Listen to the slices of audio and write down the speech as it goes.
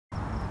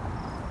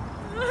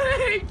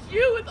hate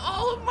you with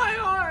all of my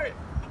heart.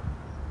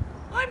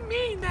 I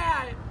mean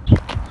that.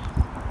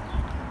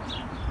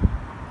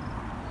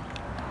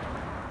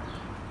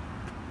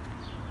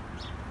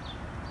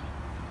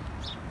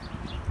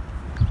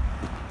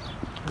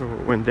 Oh,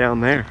 it went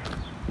down there.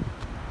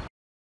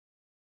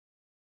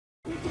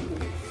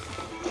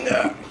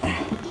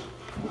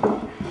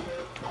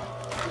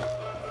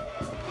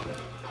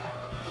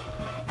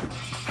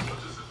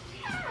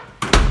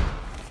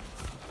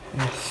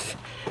 Yes,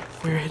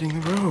 we're hitting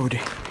the road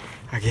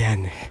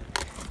again.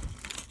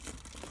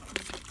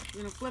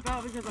 You're gonna flip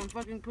out because I'm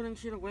fucking putting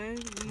shit away?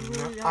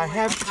 Really I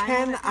have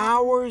 10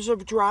 hours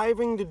of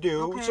driving to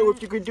do, so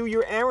if you could do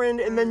your errand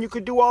and then you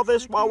could do all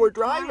this while we're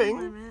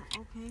driving,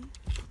 okay.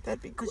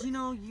 that'd be great. Because you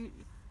know, you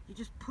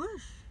just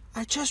push.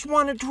 I just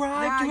want to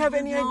drive. Yeah, do you have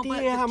any know,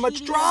 idea how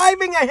much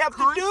driving I have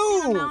to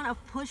do? The amount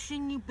of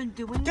pushing you've been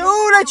doing.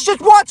 Dude, it's just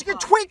watching a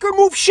tweaker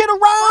move shit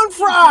around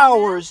for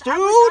hours, dude.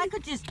 I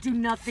could just do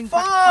nothing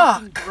but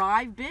fucking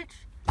drive, bitch.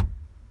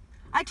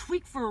 I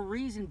tweak for a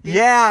reason, bitch.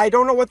 Yeah, I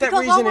don't know what that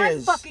reason is.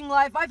 Because all my fucking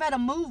life, I've had to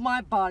move my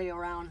body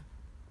around.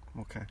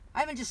 Okay. I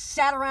haven't just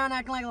sat around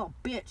acting like a little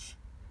bitch.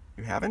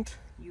 You haven't?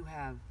 You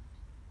have.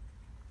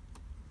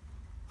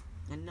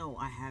 And no,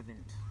 I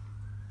haven't.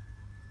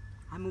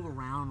 I move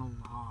around a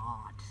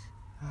lot.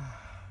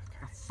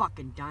 A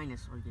fucking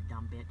dinosaur, you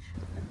dumb bitch.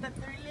 The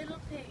three little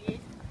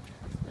piggies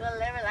will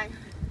live like.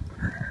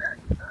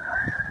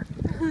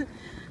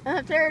 And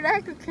the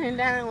pterodactyl came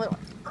down and went.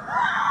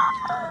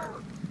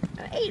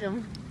 And ate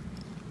them.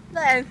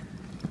 Then.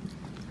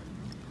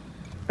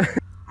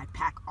 I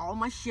pack all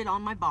my shit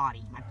on my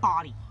body.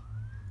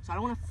 So I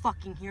don't want to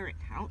fucking hear it.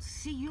 I don't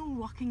see you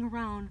walking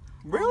around.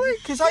 Really?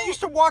 Because I used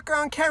to walk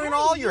around carrying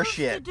all your shit.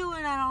 You used to do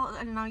it all.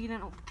 No, you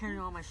didn't carry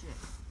all my shit.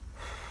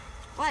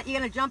 What? You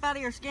gonna jump out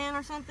of your skin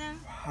or something?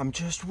 I'm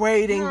just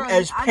waiting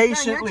as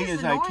patiently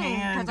as I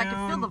can. Because I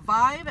can feel the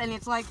vibe, and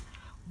it's like,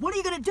 what are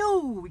you gonna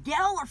do?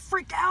 Yell or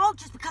freak out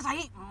just because I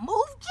ain't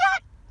moved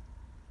yet?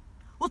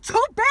 Well,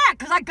 too bad,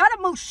 because I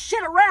gotta move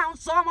shit around,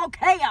 so I'm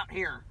okay out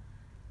here.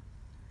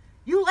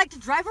 You like to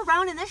drive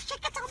around, and this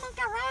shit gets all moved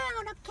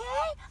around,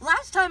 okay?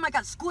 Last time I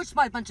got squished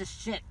by a bunch of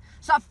shit.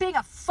 Stop being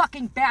a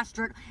fucking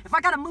bastard. If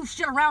I gotta move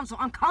shit around so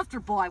I'm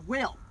comfortable, I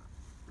will.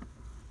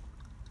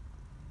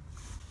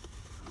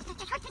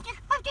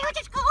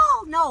 Just go.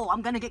 No,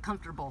 I'm gonna get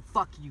comfortable.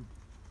 Fuck you.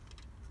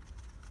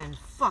 And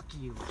fuck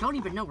you. Don't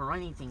even know where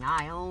anything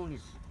I own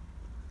is.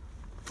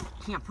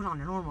 Can't put on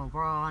a normal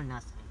bra or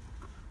nothing.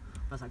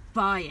 Unless I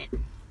buy it.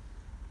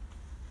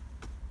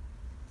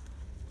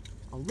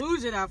 I'll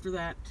lose it after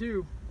that,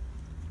 too.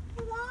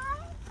 Why?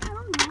 I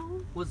don't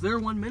know. Was there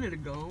 1 minute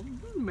ago.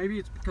 Maybe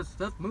it's because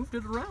Seth moved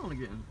it around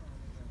again.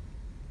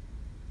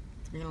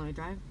 You gonna let me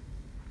drive?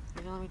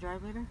 You gonna let me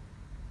drive later?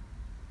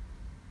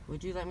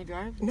 Would you let me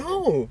drive?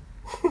 No.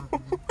 What,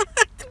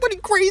 are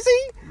you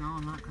crazy? No,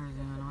 I'm not crazy.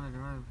 I know how to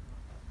drive.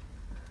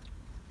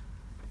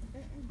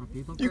 Are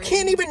people crazy? You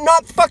can't even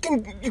not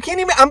fucking... You can't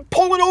even... I'm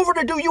pulling over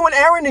to do you an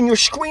errand and you're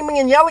screaming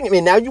and yelling at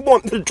me. Now you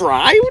want me to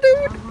drive, dude?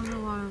 I wonder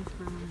why I'm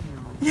screaming and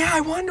yelling. Yeah,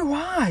 I wonder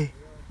why.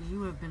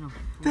 You have been a fool.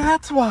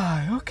 That's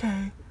why.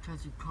 Okay.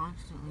 Because you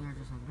constantly are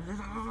just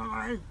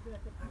like...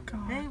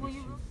 God. Hey, will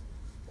you...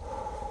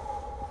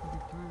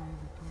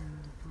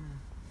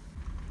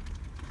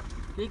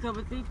 Can you come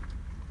with me?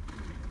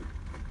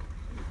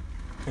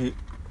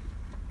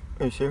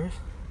 Are you serious?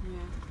 Yeah.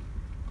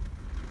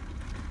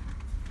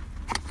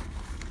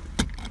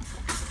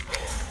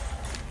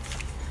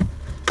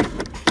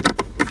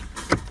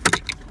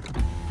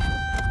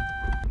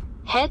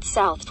 Head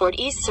south toward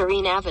East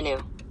Serene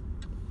Avenue.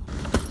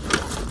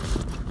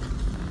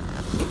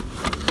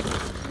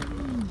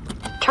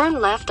 Turn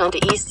left onto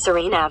East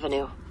Serene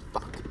Avenue.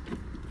 Fuck.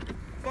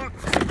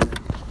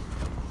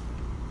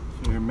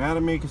 So you're mad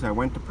at me because I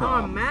went to prom.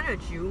 No, I'm mad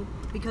at you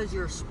because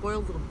you're a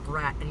spoiled little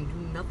brat and you do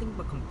nothing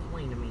but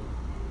complain to me.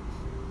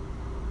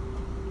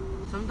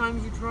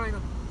 Sometimes you try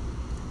to,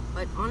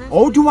 but honestly...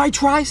 Oh, do I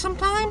try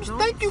sometimes? Don't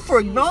Thank you for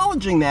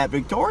acknowledging that,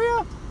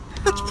 Victoria.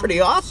 That's pretty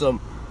awesome.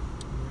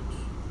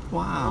 It's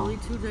Wow. really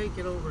too late to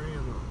get over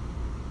him,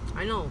 though.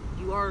 I know,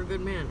 you are a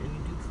good man and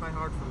you do try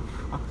hard for me.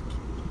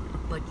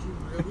 But you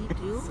really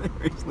do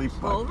Seriously, go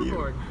fuck you.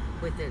 overboard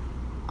with it.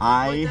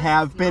 I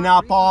have been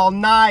up all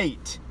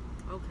night.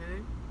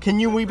 Okay. Can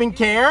you even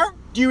care?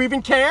 Do you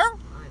even care?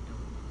 I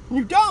don't.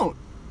 You don't.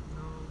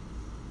 No.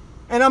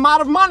 And I'm out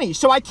of money,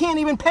 so I can't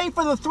even pay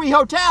for the 3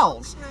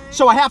 hotels. Okay.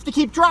 So I have to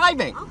keep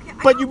driving. Okay,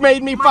 But you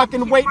made me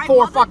fucking wait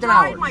 4 fucking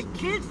hours. My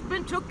kid's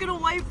been taken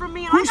away from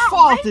me. And Whose I got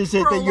fault raped is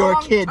it for that a your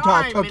long kid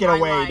time took in it my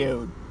away, life.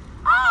 dude?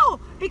 Oh,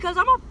 because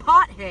I'm a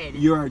pothead.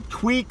 You're a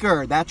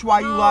tweaker. That's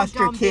why you No, lost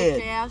your dumb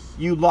kid. bitch ass.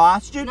 You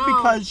lost it No,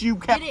 because you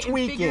kept get it and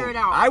tweaking. figure it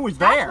out. I was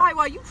there. That's why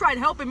while you tried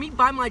helping me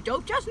buy my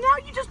dope just now,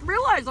 you just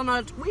realized I'm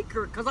not a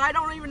tweaker because I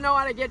don't even know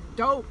how to get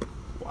dope.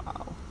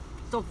 Wow.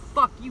 So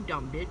fuck you,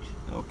 dumb bitch.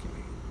 Okay.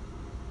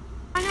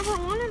 I never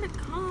wanted to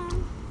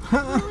come. I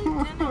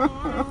really didn't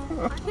want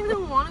to. I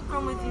didn't want to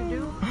come with you,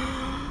 dude.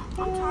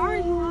 I'm tired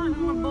of you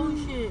hurting my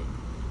bullshit.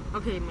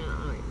 Okay, man,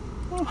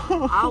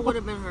 alright. I would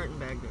have been hurting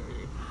back there.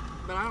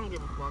 but I don't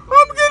give a fuck.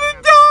 I'm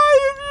gonna die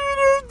if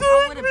you don't I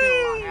take would have been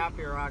a lot me.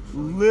 happier,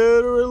 actually.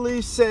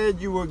 Literally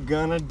said you were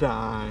gonna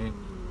die.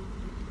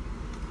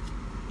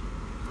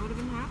 I would have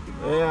been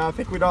happier. Yeah, I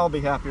think we'd all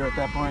be happier at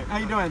that point. How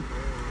you doing?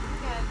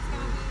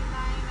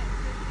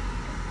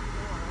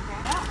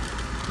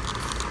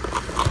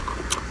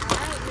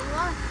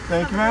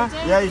 Thank you, man.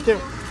 Yeah, you too.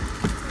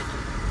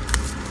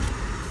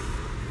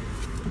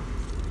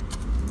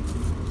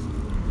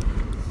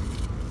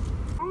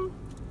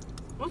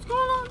 What's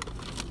going on?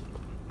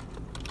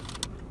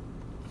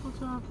 What's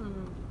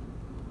happening?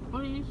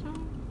 What are you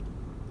saying?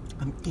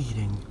 I'm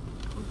eating.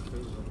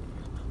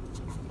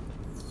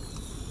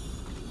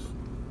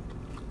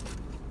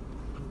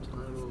 I'm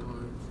tired of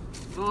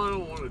life. No, I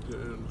don't want it to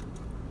end.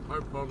 I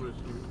promise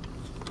you.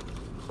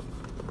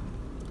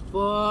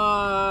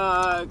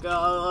 Fuck, I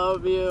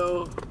love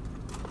you.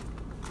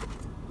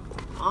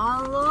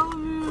 I love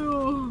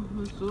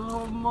you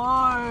so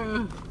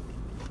much.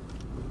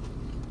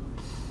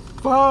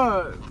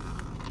 Fuck.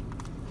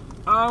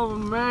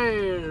 I'm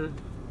mad.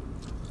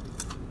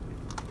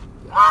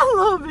 I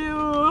love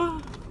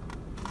you.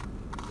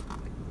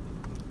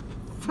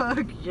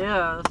 Fuck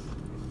yes.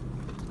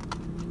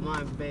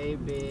 My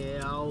baby.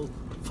 Oh,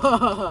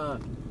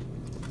 fuck.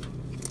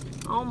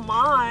 Oh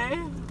my.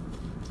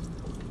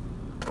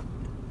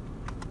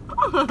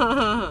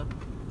 I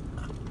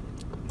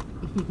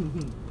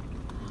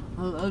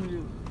love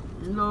you.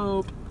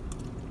 Nope.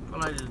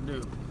 What I just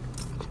do.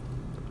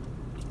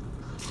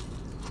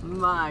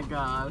 My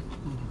God.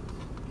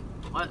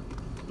 What?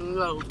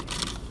 No.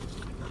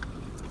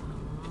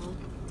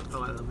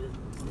 Oh, I love it.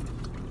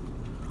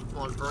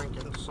 I'm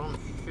drinking some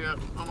shit.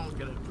 I don't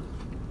get it.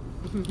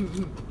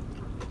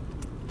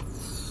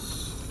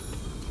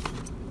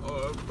 Oh,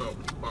 that felt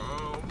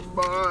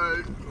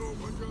bad. Oh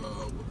my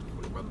God.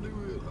 What am I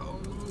doing? I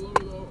don't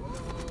know.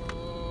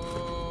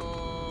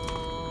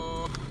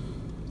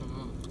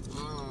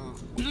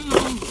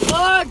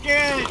 Fuck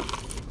it!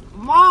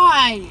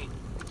 Mine!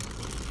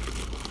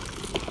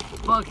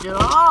 Fuck it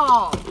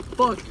all!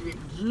 Fuck it,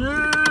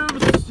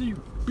 gypsy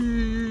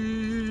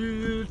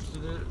bitch!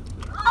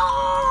 Oh,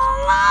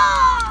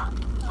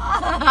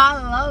 I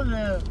love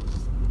it!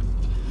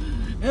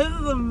 This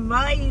is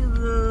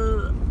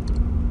amazing!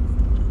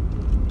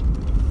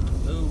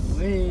 No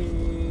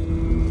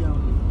way!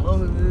 I'm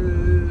loving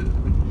it!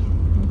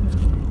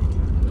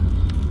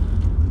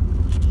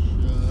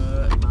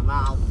 Shut my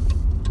mouth!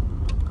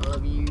 I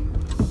love you.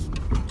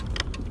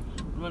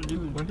 What are you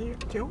doing? What are you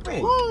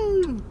doing?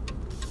 Woo!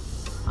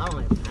 I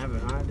don't even have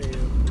an idea.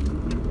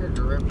 You're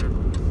terrific.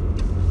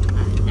 I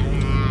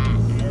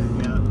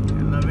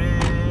love it.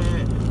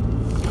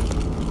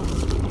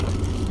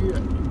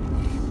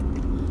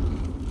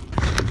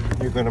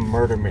 You're gonna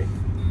murder me.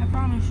 I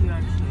promise you,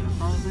 actually. I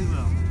probably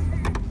will.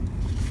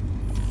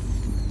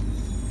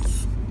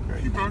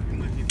 Keep acting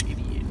like an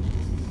idiot.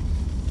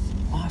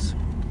 Awesome.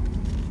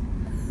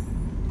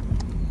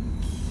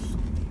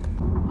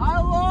 I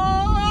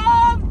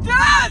love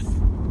death!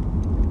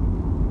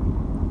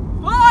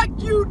 Fuck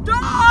you,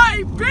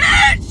 die,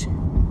 bitch!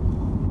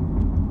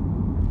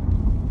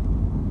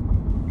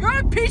 You're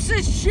a piece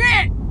of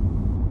shit!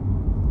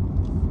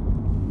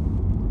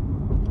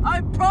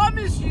 I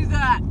promise you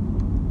that!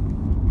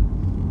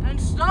 And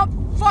stop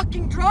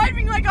fucking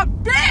driving like a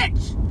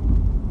bitch!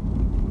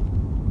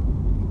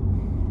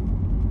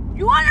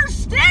 You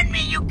understand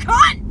me, you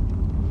cunt?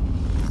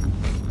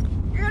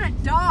 You're gonna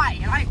die,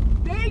 and I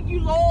beg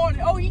you, Lord.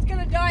 Oh, he's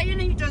gonna die, and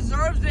he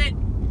deserves it.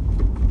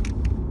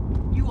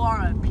 You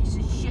are a piece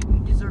of shit. You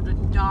deserve to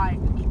die.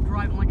 You keep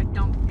driving like a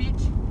dumb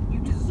bitch. You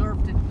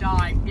deserve to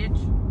die,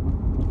 bitch.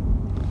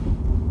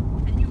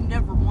 And you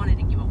never wanted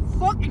to give a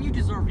fuck, and you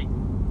deserve it.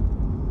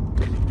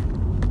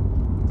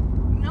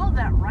 You know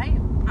that,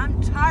 right?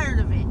 I'm tired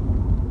of it.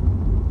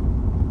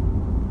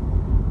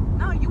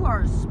 Now you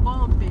are a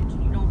spoiled bitch,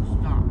 and you don't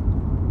stop.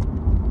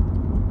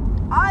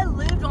 I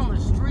lived on the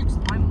streets,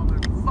 my mother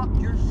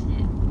fucked your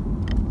shit.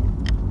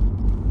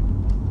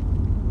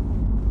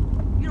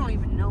 You don't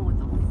even know what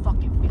the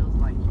fuck it feels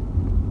like.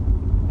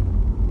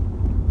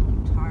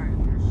 I'm tired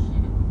of your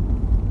shit.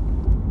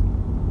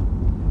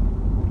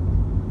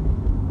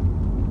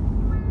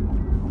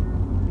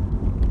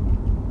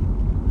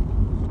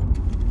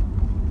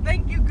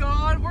 Thank you,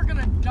 God. We're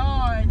gonna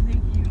die.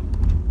 Thank you.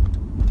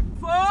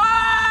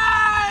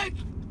 Fuck!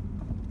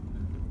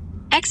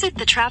 Exit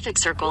the traffic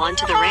circle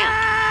onto the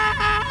ramp.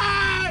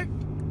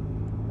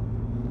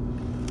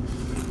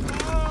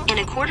 In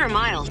a quarter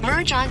mile,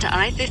 merge onto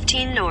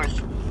I-15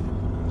 North.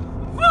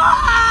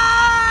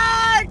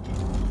 Fuck!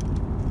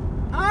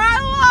 I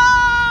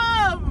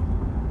love!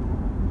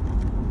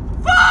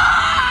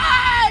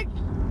 Fuck!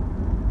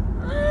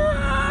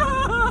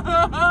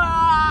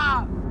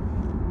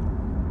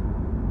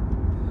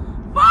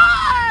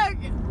 Fuck!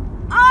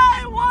 I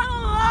wanna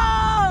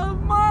love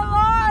my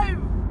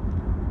life!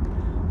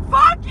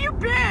 Fuck you,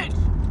 bitch!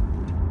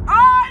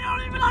 I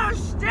don't even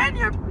understand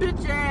your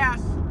bitch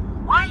ass!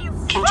 Why are you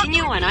Continue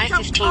fucking on with me,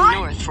 I-15 cunt?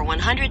 North for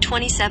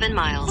 127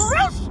 miles. For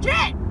real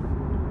shit!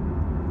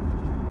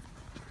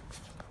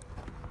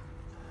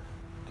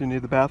 Do you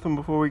need the bathroom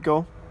before we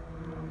go?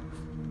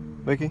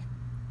 Vicky?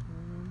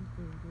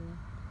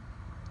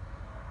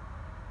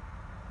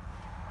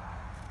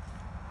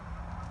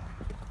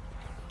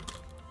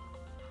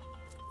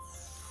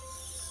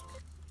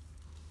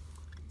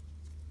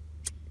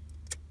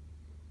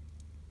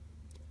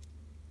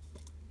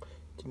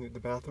 Do you need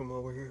the bathroom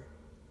over here?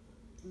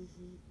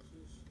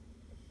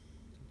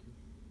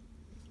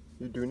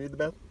 You do need the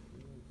bathroom?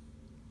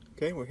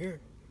 Okay, we're here.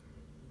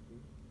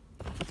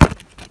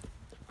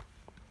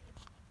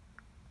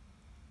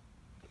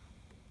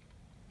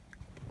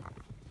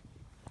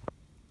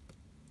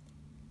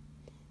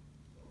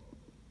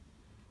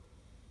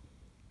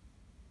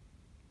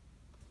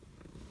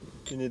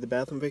 Do you need the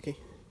bathroom, Vicky?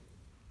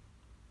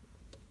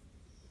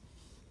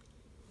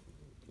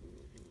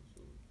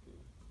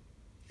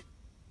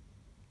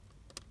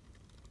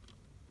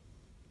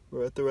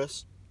 We're at the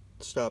rest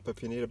stop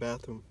if you need a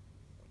bathroom.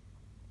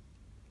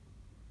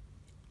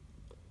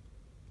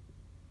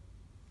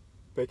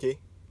 Vicky?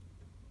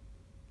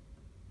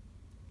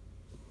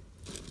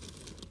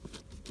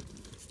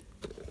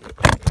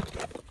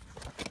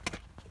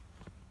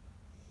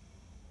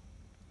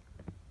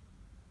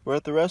 We're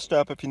at the rest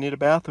stop if you need a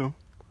bathroom.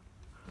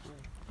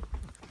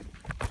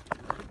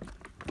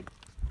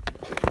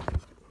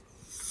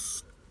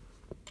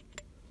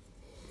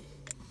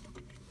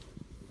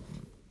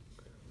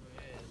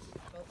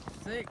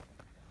 Sick.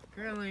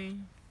 Curly.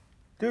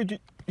 Dude,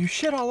 you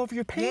shit all over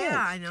your pants. Yeah,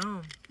 I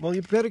know. Well,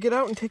 you better get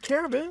out and take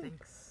care of it.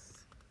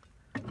 Thanks.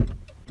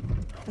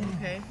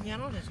 Okay. Yeah,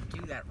 don't just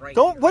do that right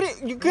Don't. here.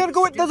 What? You gotta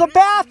go. There's a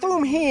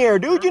bathroom here,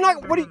 dude. You're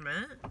not. What?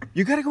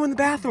 You gotta go in the You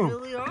bathroom.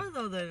 really are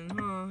though, then,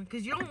 huh?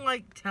 Because you don't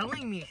like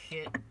telling me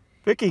shit.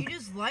 Vicky. You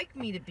just like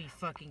me to be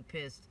fucking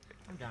pissed.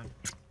 I'm done.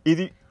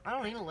 Either I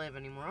don't need to live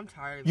anymore. I'm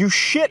tired of you being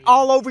shit shitty.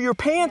 all over your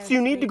pants. Yes,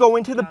 You need to thank go you,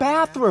 into the God.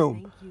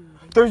 bathroom. Thank you.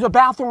 There's a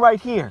bathroom right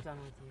here. I'm done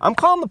with you. I'm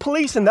calling the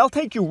police and they'll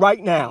take you right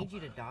I now. need you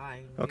to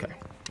die. Okay.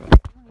 You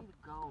need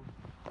to go.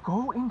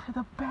 Go into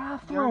the You're gonna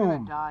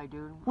bathroom. die,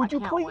 dude. Would I you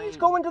can't please wait.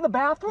 go into the You're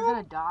bathroom?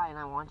 gonna die, and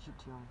I want you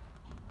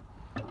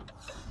to.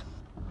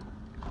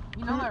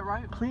 You know that,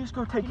 right? Please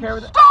go take care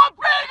of that. Stop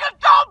being a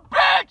dumb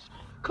bitch!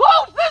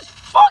 Close this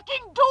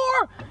fucking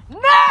door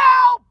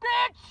now,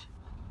 bitch!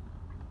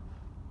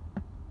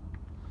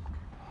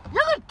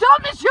 You're the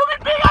dumbest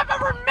human being I've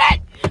ever met!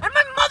 And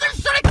my mother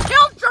should have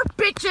killed your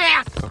bitch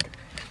ass!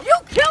 You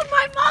killed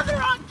my mother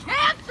on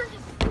cancer, you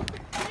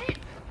stupid bitch!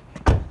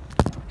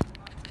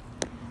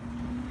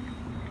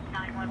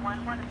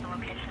 911, what is the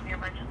location of your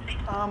emergency?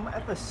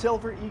 At the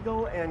Silver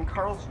Eagle and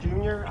Carl's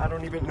Jr. I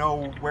don't even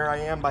know where I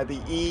am by the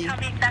E. Tell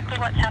me exactly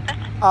what's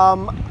happened.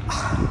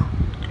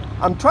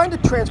 I'm trying to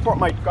transport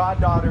my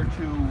goddaughter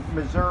to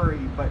Missouri,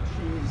 but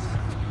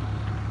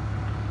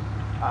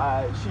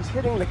she's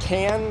hitting the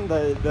can,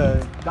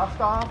 the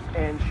dust off,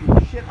 and she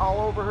shit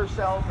all over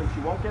herself, and she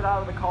won't get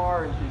out of the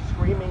car, and she's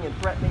screaming and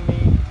threatening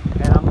me,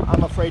 and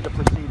I'm afraid to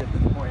proceed at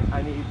this point.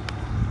 I need.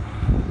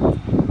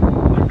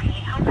 Okay,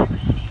 how old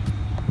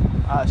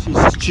is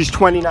she? She's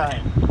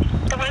 29.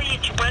 So where are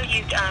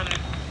you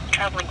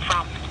traveling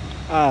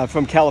from?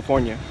 From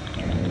California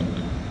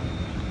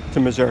to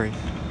Missouri.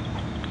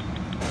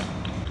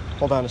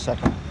 Hold on a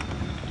second.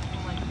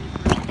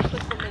 Put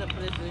them in a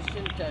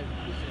position to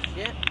piece of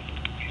shit.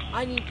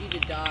 I need you to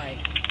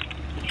die.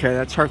 Okay,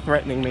 that's her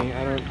threatening me.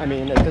 I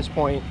mean, at this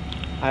point,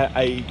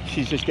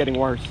 she's just getting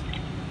worse.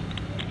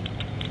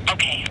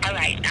 Okay, all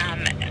right.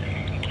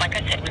 Like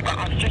I said, we've got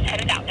officers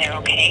headed out there.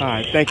 Okay. All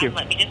right, thank you.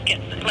 Let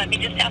me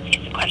just ask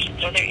you some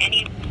questions. Are there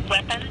any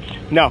weapons?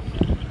 No,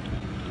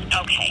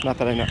 Okay. not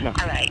that I know. No.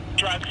 All right.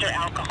 Drugs or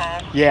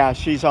alcohol? Yeah,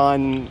 she's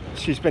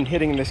been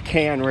hitting this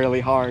can really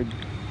hard.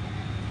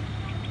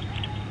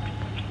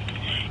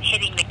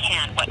 Hitting the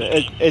can. What do you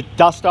mean? It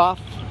dust off.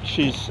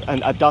 She's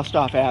a dust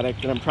off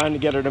addict, and I'm trying to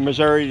get her to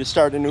Missouri to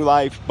start a new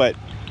life, but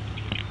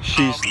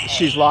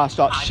she's lost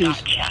all. I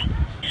gotcha.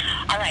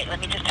 All right, let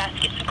me just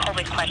ask you some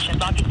COVID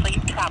questions. Obviously,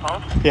 you've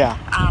traveled. Yeah.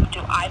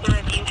 Do either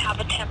of you have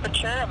a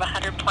temperature of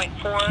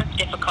 100.4,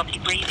 difficulty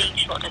breathing,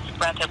 shortness of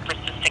breath, or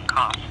persistent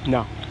cough?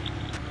 No.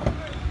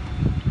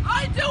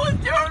 I do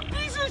with your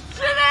piece of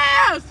shit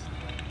ass!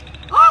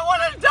 I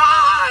wanna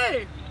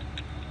die!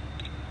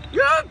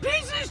 You're a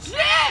piece of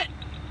shit!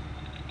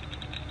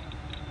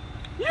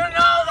 You know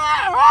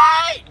that,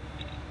 right?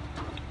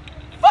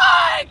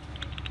 Fuck!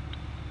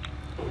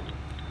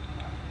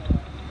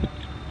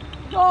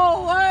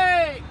 Go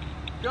away!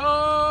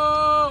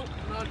 Go!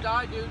 No,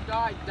 die, dude,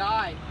 die,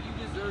 die.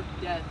 You deserve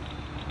death.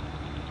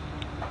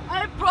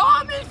 I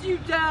promise you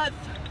death!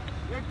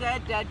 You're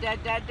dead,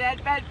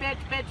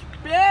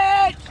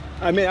 bitch!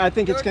 I mean, I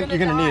think you're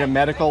gonna need a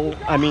medical.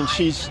 I mean,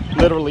 she's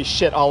literally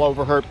shit all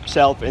over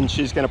herself, and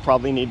she's gonna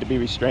probably need to be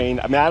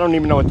restrained. I mean, I don't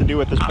even know what to do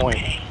at this point.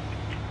 Okay.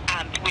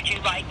 Would you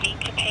like me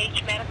to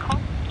page medical?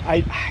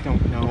 I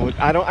don't know.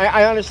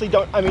 I honestly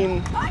don't. I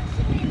mean, Touch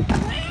me,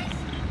 please!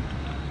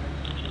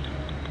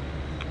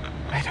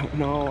 I don't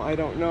know.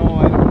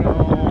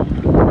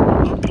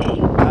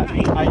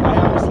 Okay. I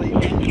honestly. You're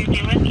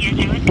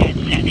doing good,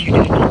 Seth.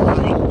 You're doing just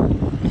fine.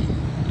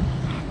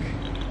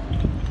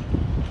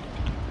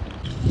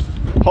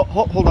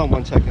 Hold on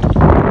 1 second.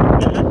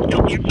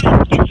 No, you're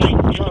fine. You're fine.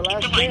 No,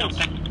 last The line chance.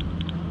 open.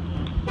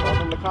 Tell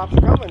them the cops are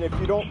coming if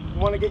you don't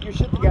want to get your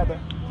shit together.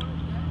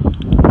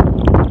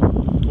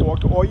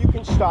 Or you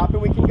can stop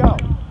and we can go.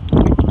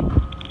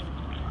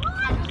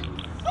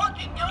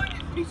 Fucking doing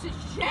this piece of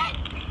shit!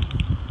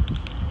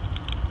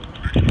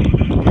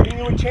 I'm giving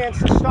you a chance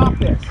to stop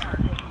this.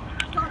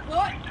 Stop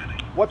what?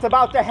 What's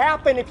about to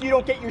happen if you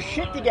don't get your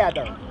shit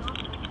together?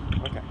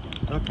 Okay.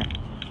 Okay.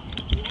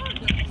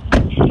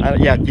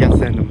 Yeah,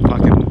 send them.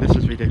 Fucking, this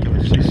is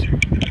ridiculous.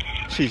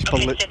 She's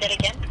Okay, say that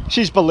again.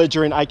 She's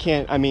belligerent. I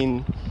can't. I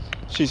mean,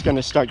 she's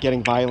gonna start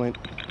getting violent.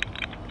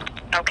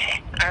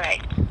 Okay, all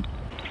right.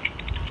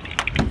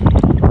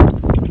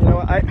 You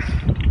know,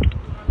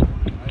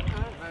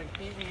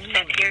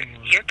 Seth,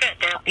 you're good.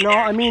 They'll be No, there.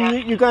 I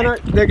mean,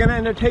 they're gonna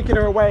end up taking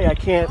her away. I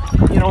can't.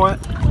 You know what?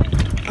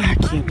 I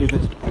can't do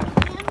this.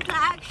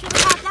 I should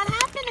have had that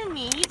happen to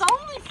me. He's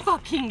only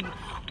fucking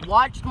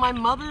watched my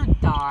mother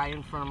die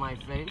in front of my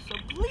face, so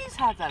please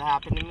have that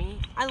happen to me.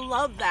 I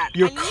love that.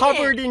 You're I need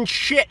covered it. in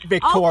shit,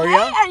 Victoria.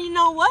 Okay, and you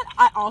know what?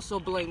 I also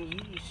blame you,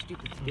 you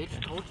stupid bitch.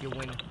 Told you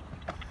when.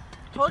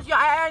 Told you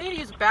I need to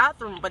use the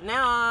bathroom, but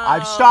now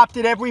I've stopped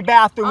at every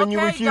bathroom and you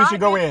okay, refuse to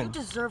go goddamn, in. You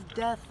deserve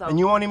death, though. And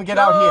you won't even get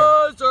out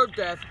here. Deserve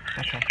death.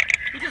 Okay.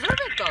 You deserve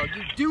it, though.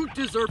 You do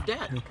deserve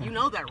death. Okay. You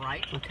know that,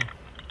 right? Okay.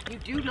 You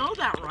do know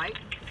that, right?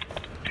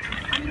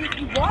 I mean, if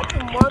you watch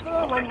your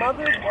mother, my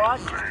mother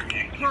watched her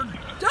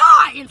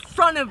die in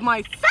front of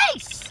my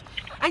face!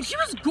 And she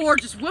was a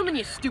gorgeous woman,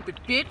 you stupid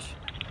bitch.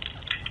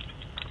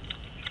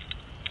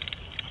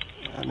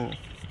 I mean,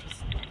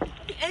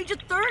 At the age of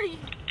 30,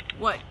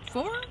 what,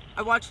 4?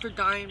 I watched her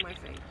die in my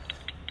face.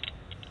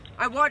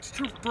 I watched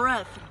her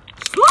breath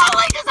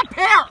slowly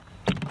disappear!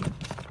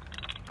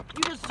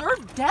 You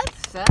deserve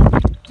death, Seth.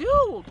 You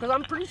do, because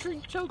I'm pretty sure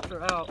you choked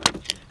her out.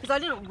 Because I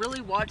didn't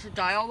really watch her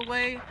die all the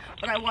way,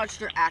 but I watched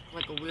her act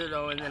like a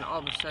weirdo, and then all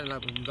of a sudden I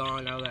was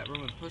gone out of that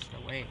room and pushed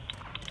away.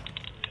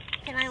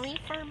 Can I leave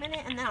for a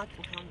minute and then I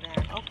can come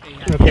back? Okay,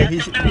 yeah. okay,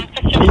 he's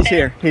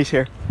here. He's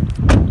here.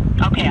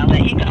 Okay, I'll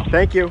let you go.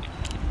 Thank you.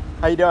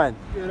 How you doing?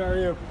 Good, how are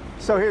you?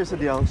 So here's the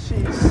deal.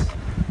 She's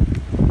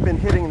been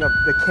hitting the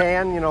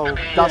can, you know,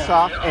 dust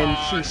off, and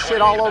she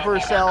shit all over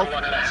herself.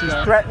 She's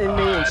threatening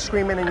me and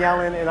screaming and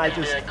yelling, and I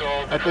just,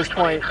 at this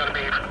point,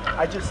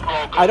 I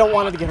don't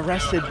want her to get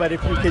arrested, but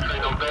if you could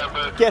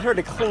get her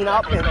to clean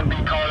up and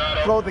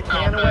throw the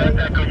can away,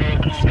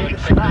 maybe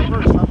slap her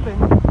or something.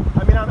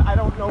 I mean, I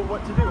don't know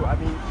what to do. I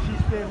mean,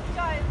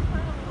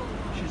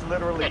 she's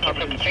literally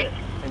covered in shit,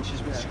 and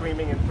she's been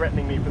screaming and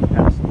threatening me for the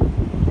past 10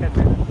 minutes.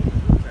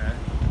 Okay.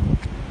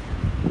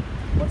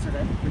 What's her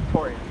name?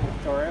 Victoria.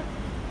 Victoria?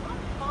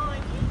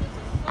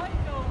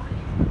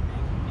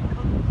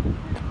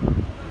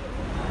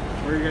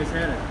 Where are you guys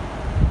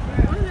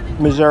headed?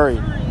 Missouri. I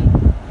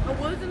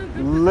wasn't a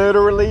good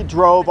Literally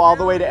drove all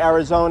the way to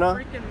Arizona.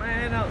 freaking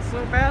man out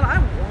so bad. I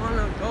want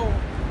to go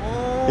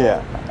home.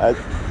 Yeah.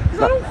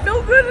 Because I don't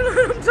feel good and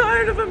I'm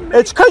tired of it.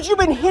 It's because you've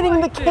been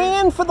hitting the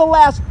can for the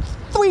last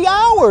 3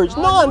 hours,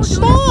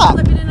 non-stop.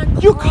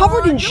 You're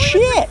covered in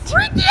shit.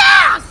 Freaky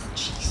ass!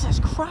 Jesus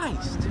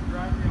Christ.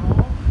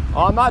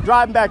 Oh, I'm not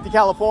driving back to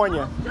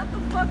California. Shut the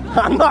fuck up.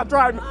 I'm not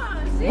driving.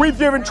 We've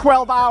driven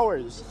 12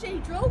 hours. She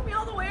drove me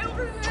all the way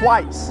over there.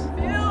 Twice.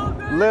 Feel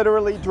good.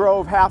 Literally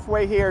drove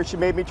halfway here. She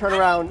made me turn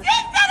around. Did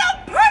that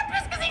on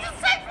purpose because he's a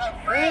sexual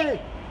freak.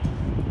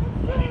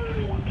 You're in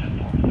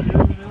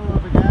the middle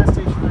of a gas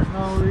station. There's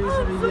no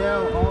reason to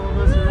yell. All of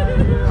us are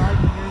right here. I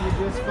can hear you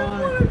just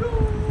fine.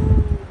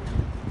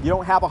 You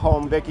don't have a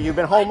home, Vicky. You've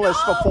been homeless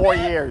for 4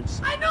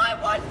 years. I know I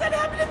watched that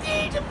happen at the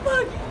age of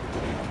fucking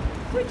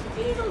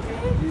 16,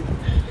 okay?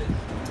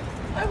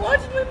 I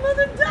watched my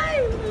mother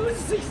die when I was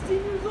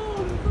 16 years old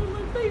in front of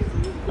my face.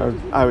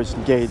 I was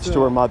engaged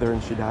to her mother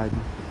and she died.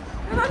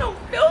 And I don't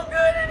feel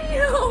good and he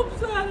helps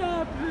that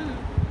happen.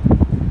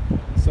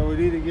 So we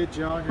need to get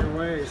you on your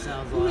way,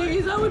 sounds like.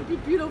 Please, that would be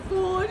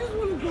beautiful. I just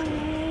want to go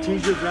home.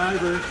 Tease your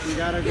driver. We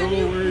gotta go Can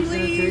you where he's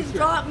gonna please take you.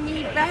 drop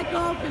me back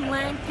off in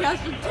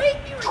Lancaster?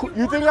 Take me where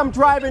You think I'm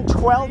driving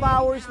 12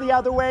 hours the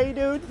other way,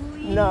 dude?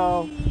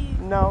 No.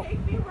 No.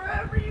 Take me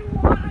wherever you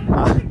want. I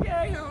want to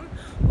get home.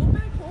 Go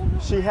back home.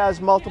 She has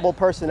multiple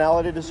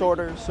personality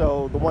disorders,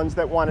 so the ones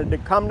that wanted to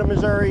come to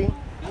Missouri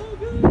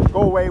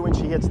go away when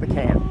she hits the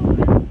can.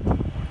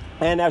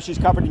 And now she's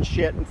covered in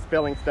shit and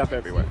spilling stuff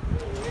everywhere.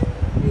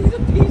 He's a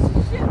piece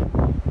of shit.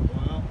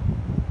 Well,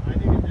 I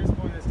think at this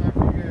point it's time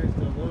for you guys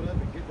to load up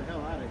and get the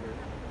hell out of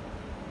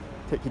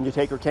here. Can you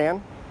take her can?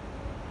 Do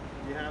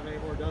you have any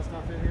more dust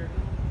off in here?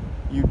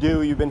 You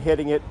do. You've been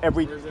hitting it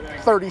every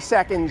 30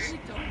 seconds.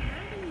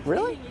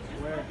 Really?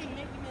 Where?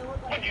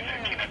 Your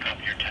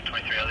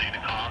 1023 other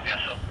unit call, yes,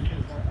 so.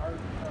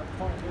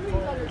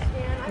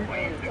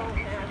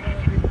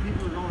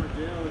 People are going to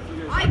jail if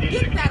you guys. I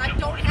get that. I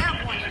don't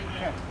have one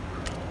anymore.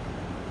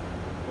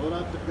 Load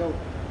up and go.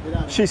 Get out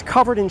of here. She's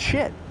covered in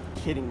shit.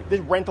 Kidding me. This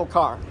rental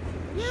car.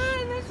 Yeah,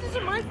 and this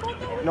isn't my fault.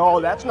 Though. No,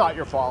 that's not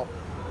your fault.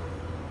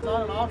 It's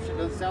not an option.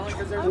 Doesn't sound like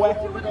because there's What?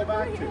 no home to go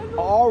back to.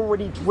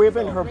 Already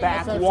driven her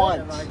back That's what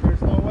I'm saying, once. like,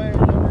 there's no way.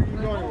 Whenever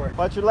Don't go anywhere.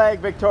 Watch your leg,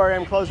 Victoria.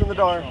 I'm closing the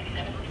door.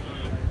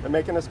 They're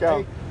making us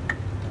go. Hey,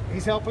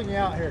 he's helping you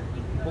out here.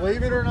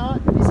 Believe it or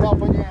not, he's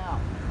helping you out.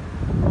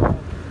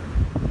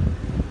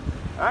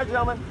 All right,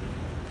 gentlemen.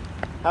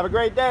 Have a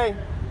great day.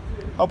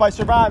 Hope I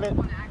survive it.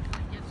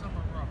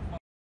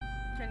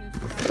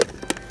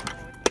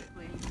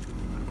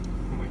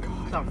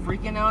 Stop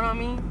freaking out on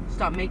me.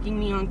 Stop making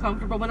me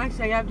uncomfortable. When I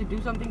say I have to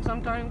do something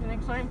sometimes, the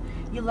next time,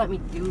 you let me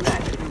do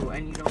that too,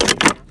 and you don't be an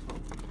asshole.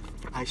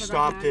 I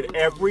stopped at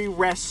every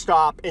rest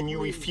stop, and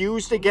you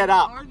refuse to get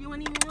up. I don't argue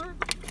anymore,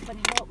 but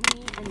help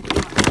me and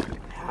stop.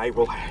 I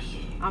will.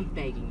 I'm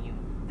begging you.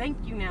 Thank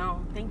you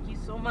now. Thank you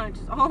so much.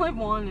 It's all I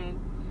wanted.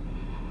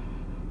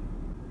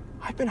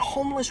 I've been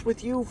homeless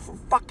with you for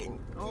fucking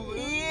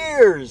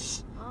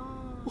years.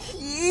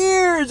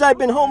 Years I've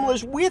been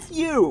homeless with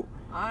you.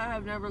 I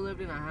have never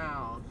lived in a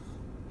house.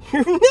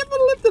 You've never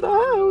lived in a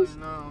house?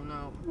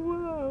 No.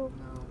 Wow.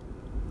 No.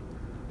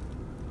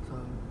 So,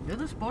 you're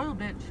the spoiled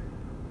bitch.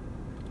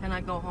 And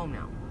I go home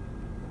now.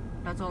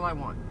 That's all I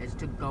want, is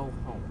to go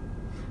home.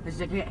 Is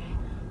to get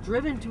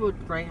driven to a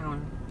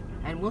Greyhound,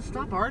 and we'll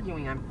stop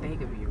arguing, I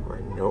beg of you. We're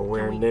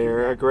nowhere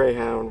near a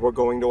Greyhound. We're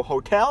going to a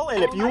hotel,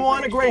 and if you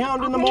want a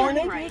Greyhound in the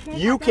morning,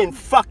 you can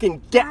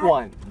fucking get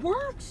one.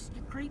 Works,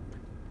 you creep.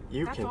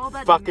 You That's can all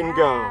that fucking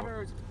go.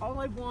 matters. All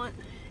I want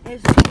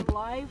is to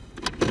life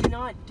and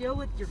not deal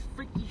with your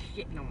freaky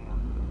shit no more.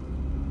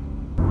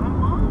 I'm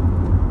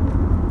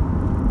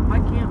mom. I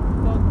can't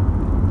fuck.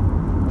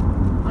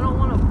 I don't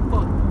want to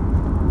fuck.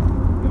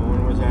 No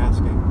one was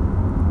asking.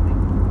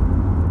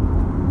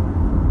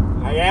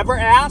 I ever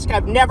ask?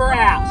 I've never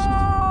asked.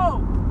 Oh!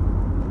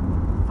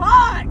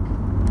 Fuck!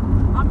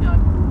 I'm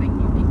done. Thank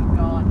you,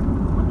 God.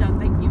 I'm done.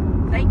 Thank you.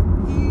 Thank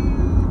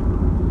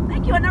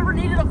you. I never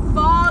needed a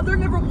father.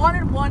 Never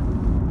wanted one.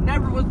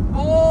 Never was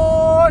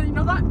born. You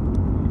know that?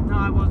 No,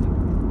 I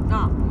wasn't.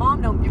 Nah,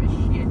 mom don't give a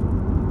shit.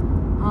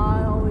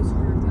 I always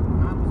heard that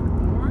when I was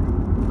born,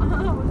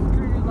 I was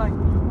treated like,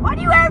 why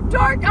do you have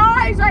dark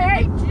eyes? I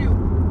hate you.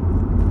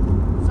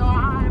 So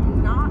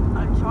I'm not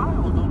a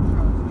child. Don't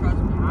trust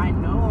me. I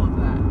know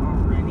that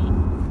already.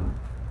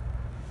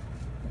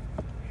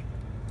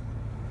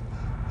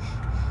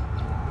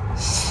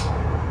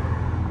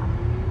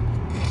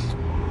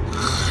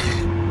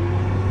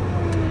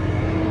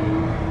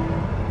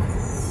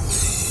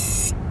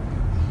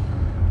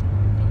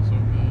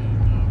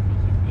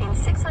 In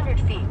 600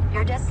 feet,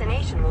 your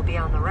destination will be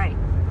on the right.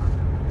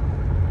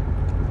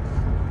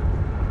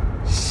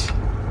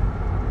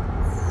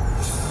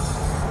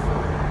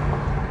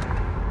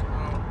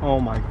 Oh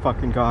my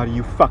fucking God, are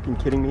you fucking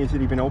kidding me? Is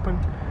it even open?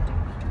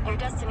 Your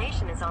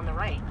destination is on the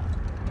right.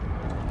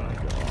 Oh my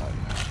God.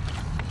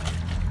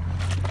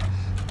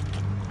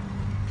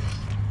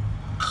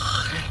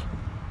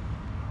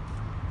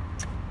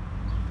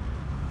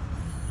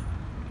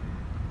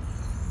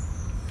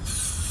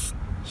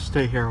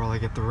 Stay here while I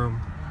get the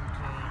room.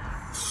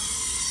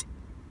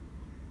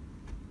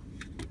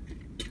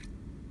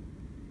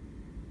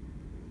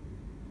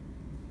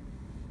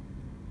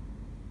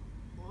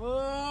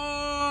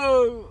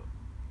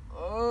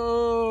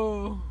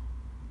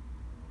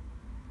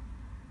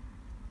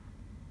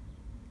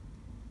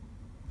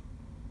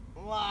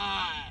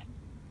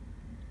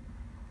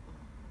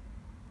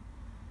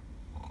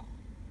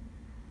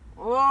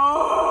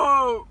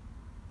 Whoa!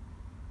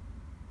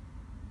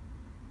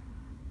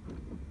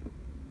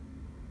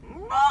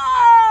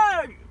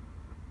 Mike!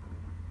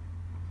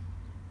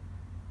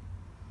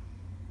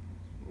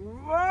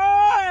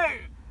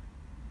 Mike!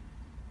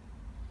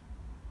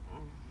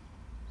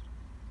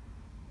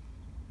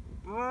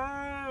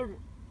 Mike!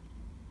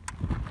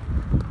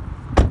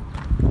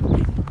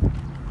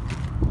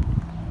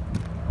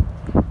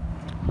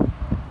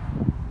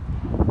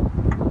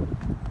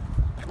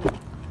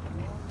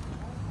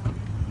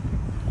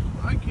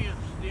 I can't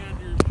stand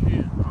your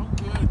shit. I'm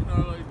good. Can I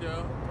lay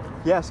down?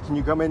 Yes, can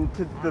you come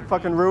into the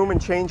fucking room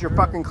and change your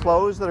fucking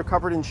clothes that are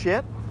covered in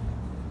shit?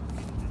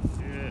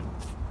 Shit.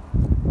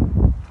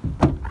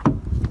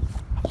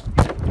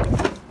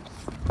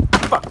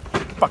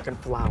 Fucking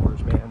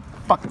flowers, man.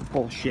 Fucking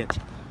bullshit.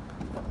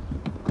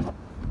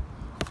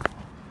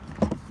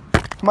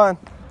 Come on.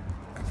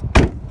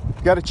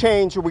 You gotta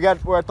change or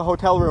we're at the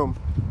hotel room.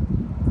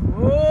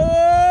 What?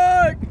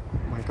 Oh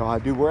my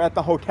God, dude, we're at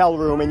the hotel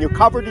room and you're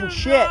covered in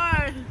shit.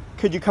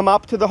 Could you come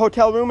up to the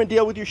hotel room and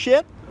deal with your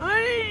shit? I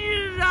need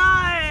you to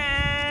die.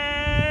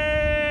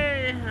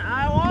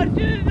 I want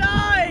you to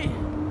die.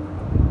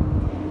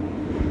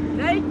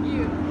 Thank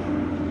you.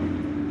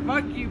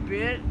 Fuck you,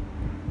 bitch.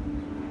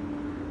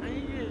 I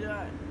need you to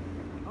die.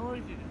 I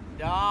want you to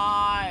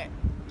die.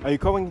 Are you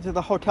going into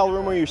the hotel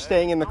room or are you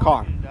staying in the I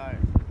car? want you to die.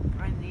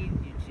 I need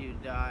you to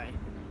die.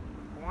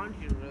 I want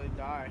you to really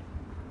die.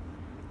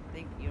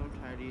 Thank you. I'm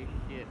tired of your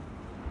shit.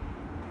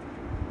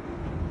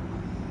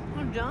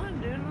 I'm done,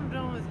 dude. I'm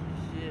done with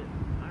your shit.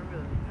 I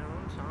really am.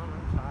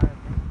 I'm tired.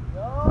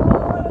 Oh,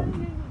 I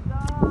need to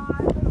die.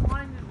 I've been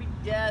wanting to be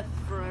death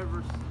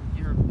forever since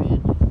you're a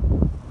bitch.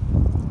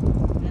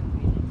 Death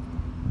bitch.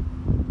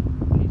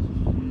 Piece of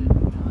shit. You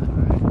know that,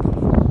 right?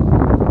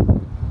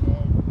 Death.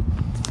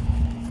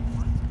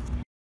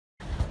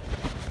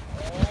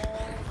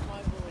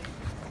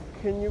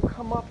 Can you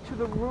come up to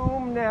the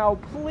room now,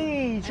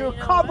 please? You're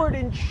covered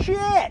in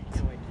shit.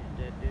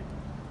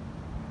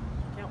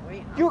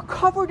 You're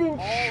covered in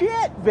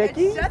shit,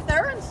 Vicky. And Seth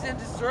Aronson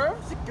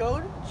deserves to go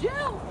to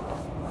jail.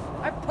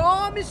 I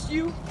promise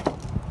you.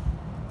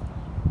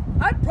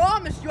 I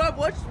promise you, I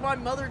watched my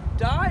mother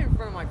die in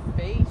front of my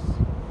face.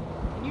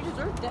 And you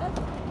deserve death.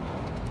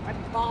 I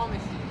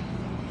promise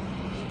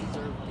you. You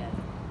deserve death.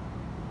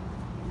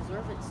 You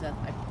deserve it, Seth.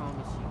 I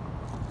promise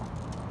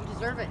you. You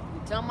deserve it.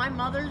 Until my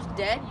mother's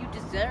dead, you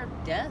deserve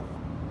death.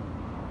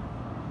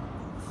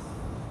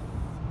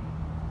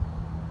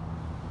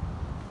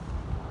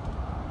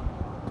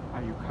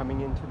 Are you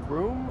coming into the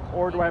room,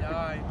 or do I have to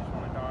I just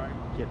want to die.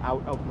 get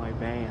out of my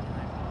van?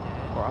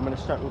 Or I'm gonna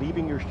start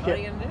leaving your What are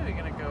you shit. gonna do? You're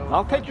gonna go.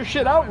 I'll take your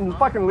shit out and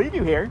fucking leave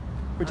you here.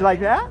 Would you like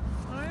that?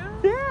 Oh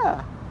yeah.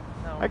 Yeah,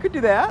 No. I could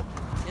do that.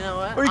 You know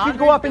what? Or you could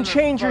go Audrey's up and gonna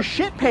change your fucking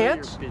shit kill your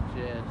pants.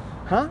 bitch ass.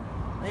 Huh?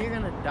 Now you're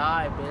gonna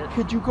die, bitch.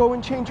 Could you go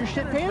and change your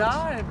shit You're gonna pants?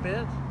 die,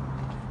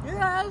 bitch. Your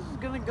ass is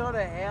gonna go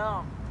to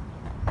hell.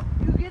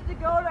 You get to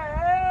go to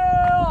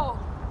hell.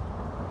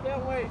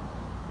 Can't wait.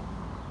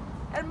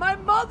 And my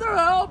mother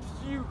helps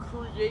you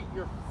create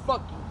your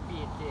fucking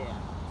bitch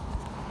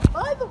ass.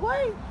 By the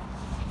way,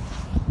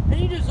 and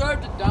you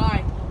deserve to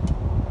die.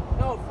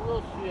 No, for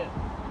real shit.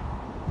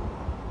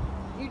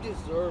 You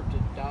deserve to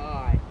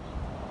die.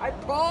 I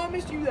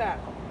promise you that.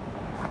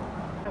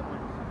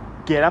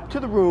 Get up to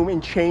the room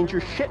and change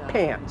your shit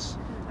pants.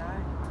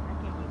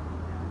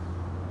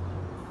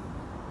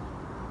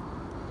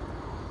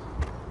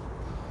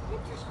 Get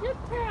your shit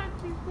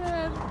pants, he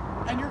said.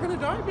 And you're gonna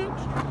die,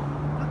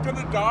 bitch. You're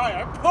gonna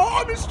die. I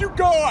promise you,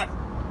 God.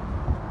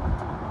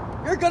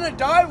 You're gonna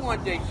die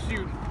one day,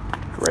 shoot.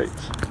 Great.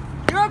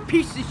 You're a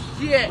piece of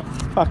shit.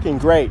 Fucking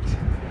great.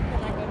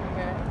 Can I go to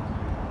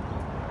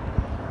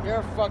bed? You're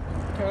a fucking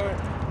cunt.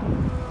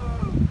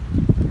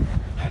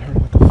 I don't know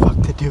what the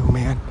fuck to do,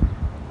 man.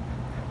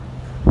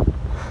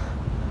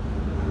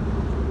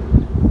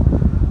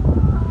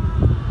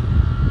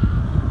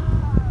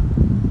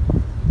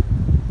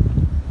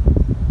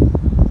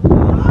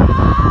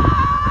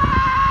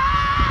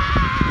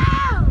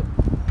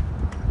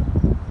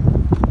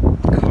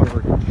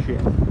 Covered in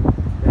shit.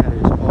 That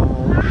is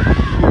all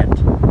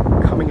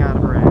shit coming out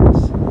of her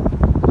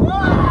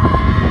ass.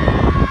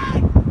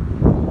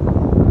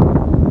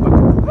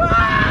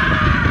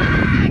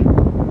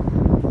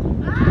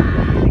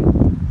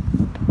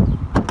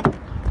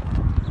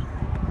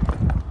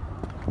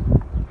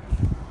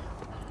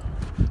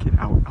 Get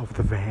out of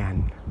the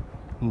van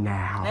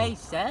now. Hey,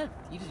 Seth,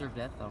 you deserve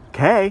that, though.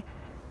 Okay,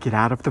 get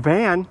out of the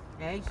van.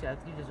 Hey, Seth,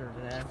 you deserve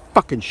that.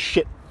 Fucking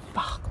shit.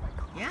 Fuck. Oh my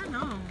God. Yeah,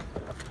 no.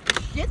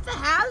 The shit that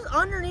has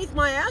underneath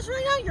my ass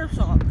right now, you're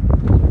soft.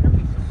 You're a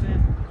piece of shit.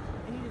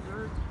 And you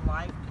deserve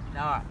life to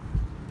die.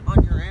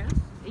 On your ass?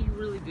 Yeah, you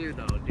really do,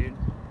 though, dude.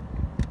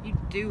 You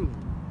do.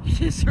 You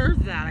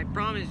deserve that, I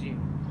promise you.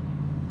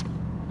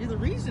 You're the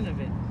reason of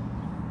it.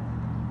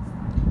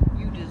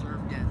 You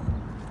deserve death.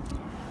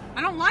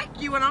 I don't like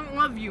you and I don't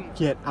love you.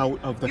 Get out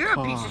of the You're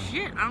car. a piece of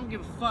shit. I don't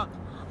give a fuck.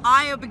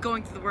 I have been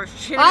going through the worst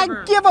shit I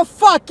ever. give a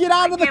fuck. Get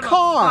out of the I give a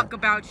car. fuck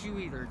about you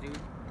either, dude.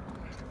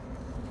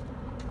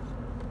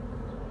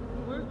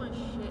 Where's my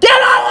shit?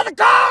 Get out of the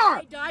car.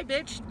 Hey, die,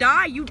 bitch.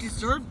 Die. You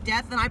deserve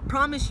death, and I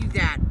promise you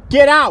that.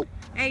 Get out.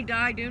 Hey,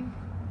 die, dude.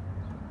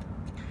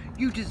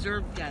 You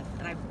deserve death,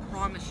 and I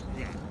promise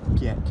you that.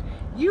 Get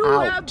You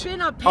out have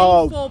been a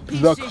painful of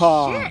piece the of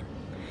car. shit.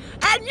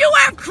 And you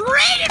have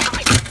created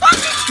my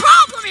fucking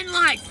problem in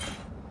life.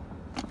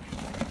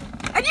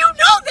 And you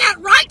know that,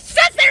 right,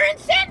 Seth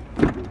Aronson?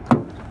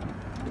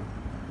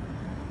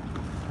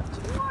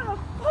 You are the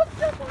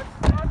fucked up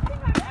most bad thing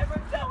I've ever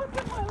dealt with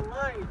in my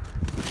life.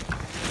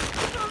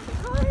 I'm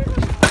tired of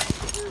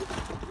you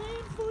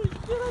painful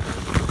shit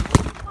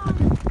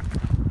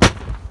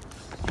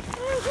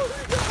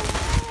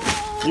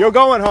I've You're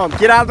going home.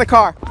 Get out of the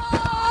car.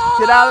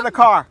 Get out of the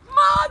car.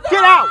 Mother!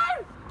 Get out.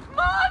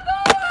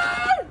 Mother!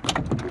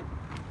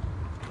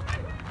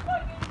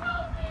 Fucking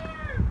help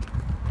here!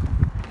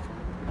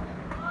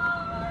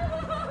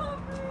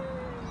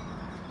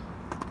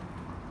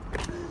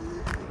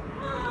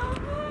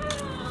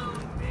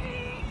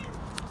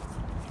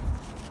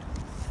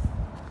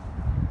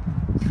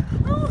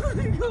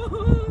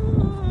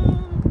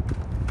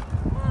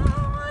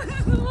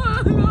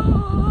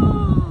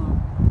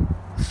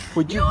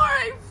 Would You are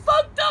a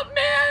fucked up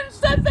man,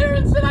 Seth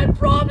Aronson, I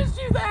promise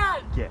you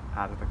that! get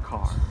out of the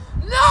car?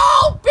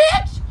 No,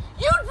 bitch!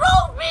 You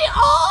drove me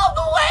all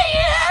the way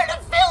here to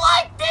feel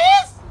like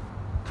this?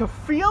 To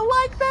feel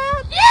like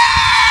that?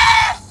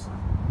 Yes!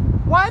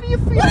 Why do you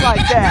feel What are like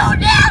you gonna that?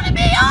 do now to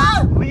me,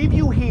 huh? Leave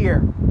you here.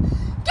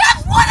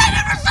 Guess what? I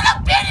never should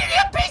have been here,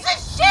 you piece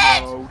of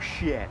shit! Oh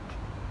shit.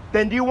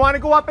 Then do you want to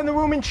go up in the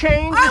room and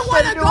change I instead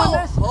wanna of doing go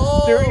this?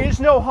 home. There is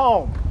no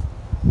home.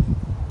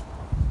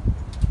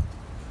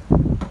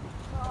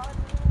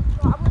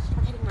 I'm gonna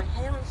start hitting my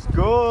head on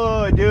something.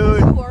 Good, dude.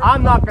 You are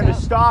I'm not fucked going to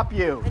up. stop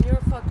you. And you're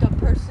a fucked up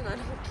person. I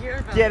don't care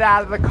about Get you.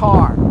 out of the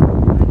car. I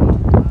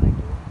need to die.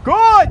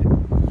 Good.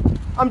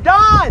 I'm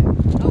done.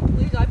 No,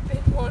 please, I've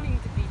been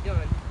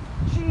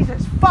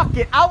Jesus, fuck,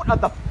 get out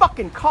of the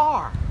fucking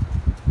car.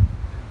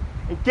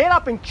 And get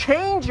up and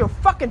change your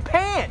fucking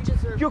pants.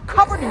 You're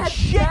covered in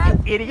shit,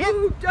 you idiot.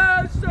 You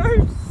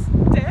deserve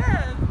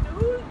death,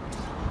 dude.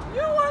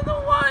 You were the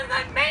one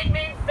that made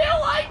me feel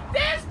like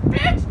this,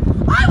 bitch.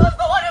 I was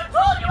the one who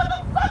told you what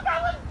the fuck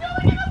I was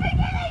doing in the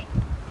beginning.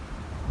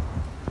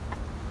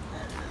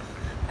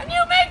 And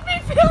you make me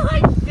feel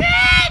like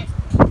shit.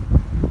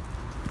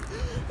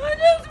 I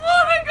just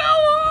want to go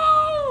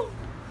home.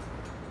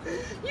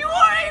 You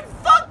are a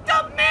fucked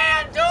up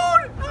man,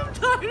 dude. I'm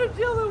tired of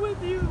dealing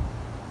with you.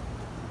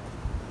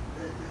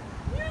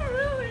 You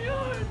really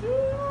are, dude.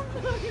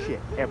 I'm tired Shit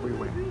of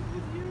everywhere. dealing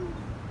with you.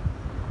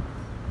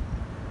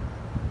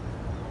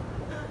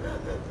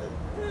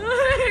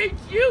 I hate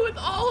you with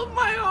all of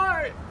my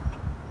heart.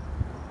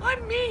 I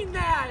mean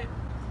that.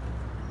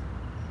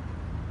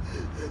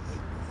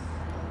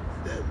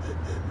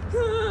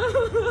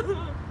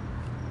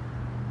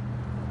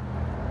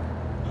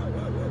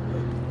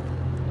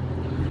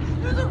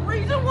 There's a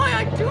reason why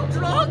I do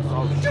drugs.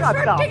 Oh, You shut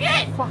the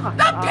forget fuck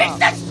the up.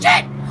 piece of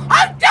shit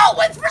I've dealt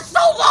with for so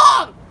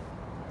long.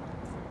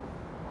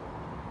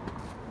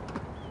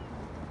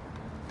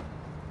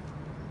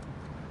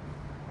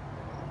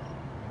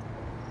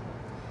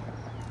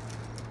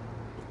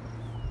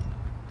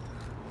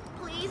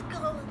 Please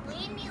go and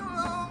leave me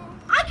alone.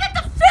 I get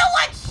to feel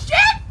like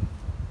shit,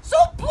 so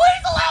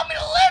please allow me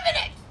to live in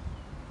it.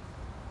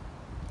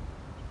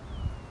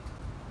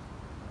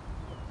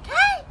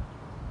 Okay?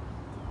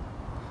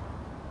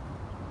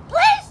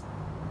 Please.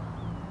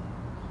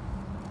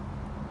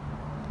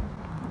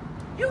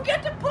 You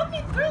get to put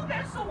me through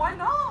this, so why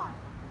not?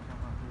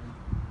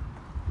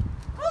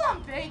 All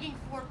I'm begging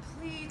for,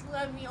 please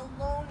let me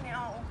alone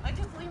now. Like,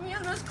 just leave me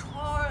in this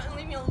car and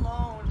leave me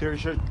alone.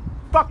 There's a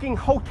fucking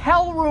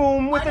hotel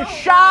room with I a don't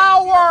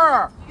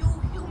shower. wanna deal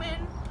with you,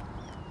 human.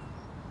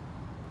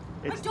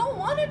 I It's, don't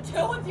want to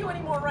deal with you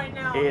anymore right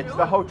now. it's dude.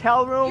 the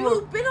hotel room.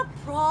 You've been a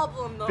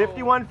problem, though.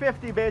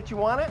 5150, bitch. You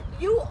want it?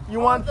 You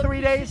want are the 3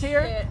 piece days of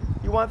here? shit.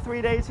 You want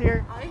 3 days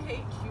here? I hate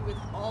you with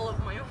all of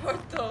my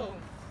heart, though.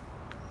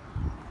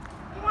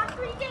 You want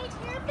 3 days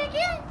here, Vicky?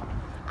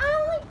 I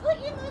only put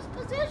you in this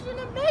position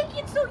to make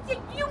it so that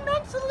you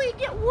mentally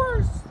get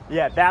worse.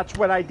 Yeah, that's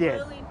what I did.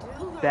 Really do.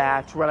 though.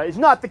 That's what I. It's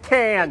not the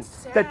can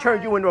It's that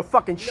turned sad. you into a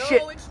fucking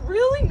shit. No, it's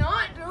really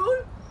not,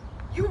 dude.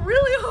 You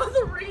really are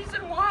the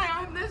reason why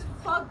I'm this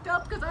fucked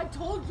up, because I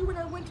told you when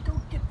I went to go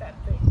get that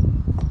thing.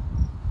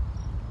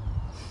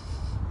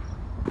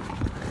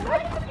 Why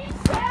do you be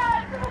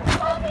sad for the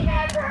fucking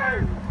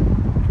ever?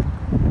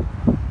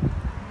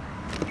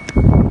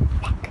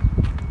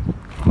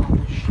 Oh,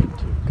 this shit,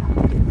 too.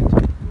 God damn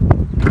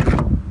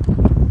it.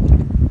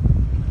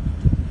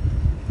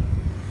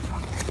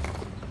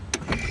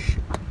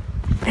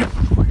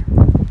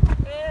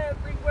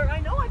 Everywhere.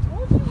 I know, I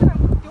told you when I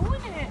was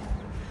doing it.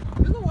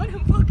 You're the one who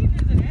fucking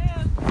is an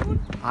ass, dude.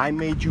 I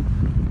made you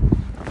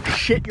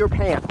shit your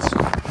pants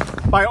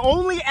by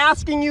only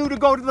asking you to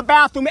go to the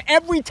bathroom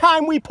every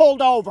time we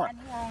pulled over. And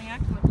you were only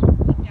acting like a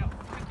freak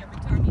out prick every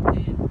time you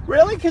did.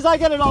 Really? Because I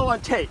got it all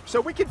on tape,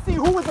 so we could see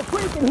who was a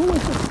freak and who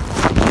was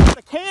just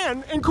the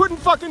can and couldn't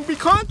fucking be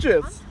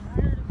conscious.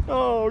 I'm tired of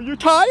Oh, you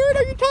tired?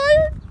 Are you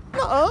tired?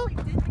 I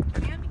did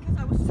the can because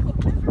I was so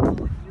miserable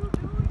with you,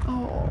 dude.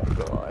 Oh,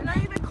 God. And I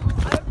even called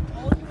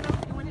you when I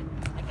was doing it.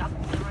 I got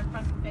the camera in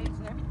front of your face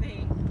and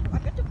everything. I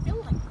got to feel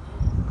like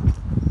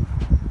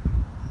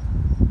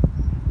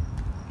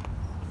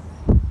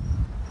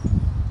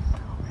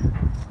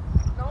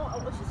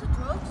no, was this the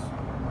drugs?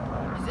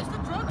 Is this the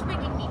drugs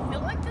making me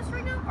feel like this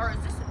right now? Or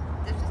is this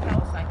how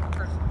a psychic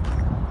person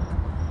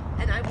feels?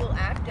 And I will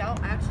act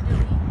out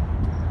accidentally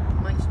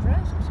my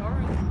stress. I'm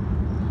sorry.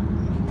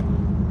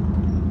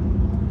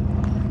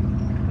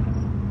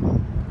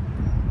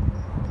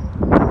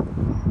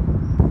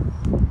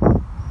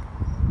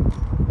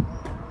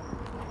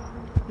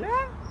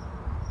 Yeah?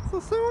 So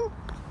soon?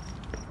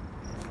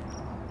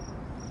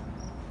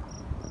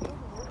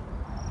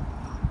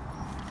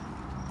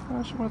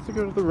 Oh, she wants to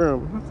go to the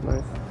room. That's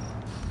nice.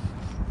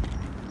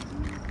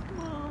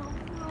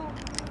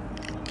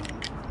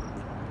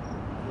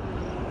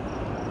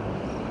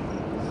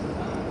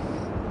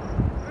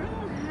 I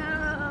don't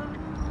have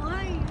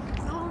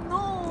life.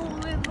 No,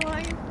 live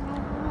life no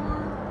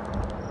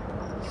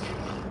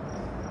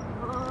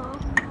more.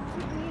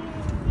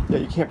 Yeah,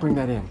 you can't bring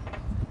that in.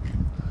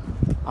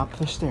 Up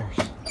the stairs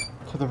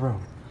to the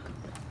room.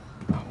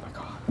 Oh my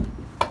God.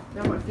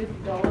 Now my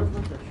 $50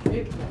 worth of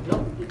shit will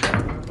help me get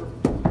that number.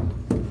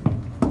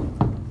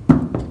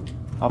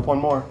 Up one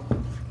more.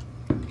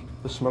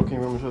 The smoking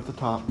room is at the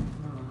top.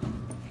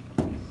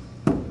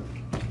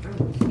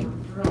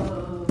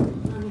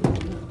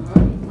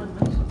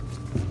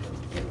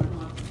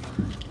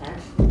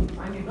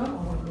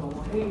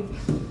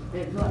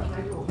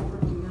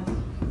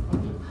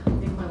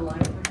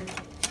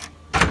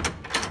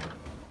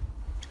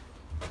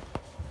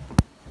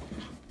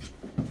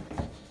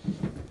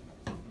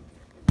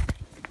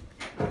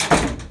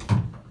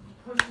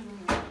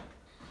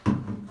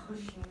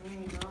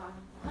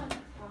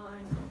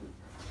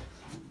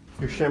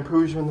 You're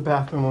shampoos are in the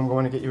bathroom. I'm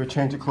going to get you a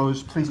change of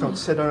clothes. Please don't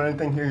sit on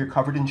anything here. You're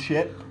covered in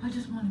shit. I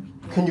just want to be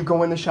dead. Can you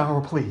go in the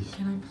shower, please?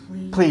 Can I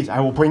please? Please, I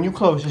will bring you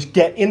clothes. Just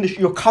get in the...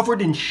 You're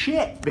covered in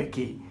shit,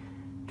 Vicky.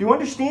 Do you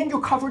understand?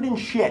 You're covered in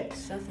shit.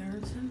 Seth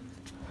Aronson,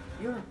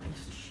 you're a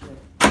piece of shit.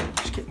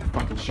 Just get in the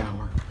fucking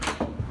shower.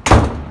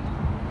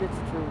 It's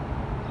true.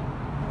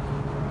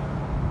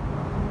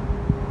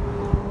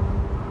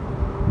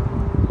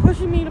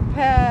 Pushing me to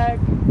pack.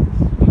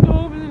 You go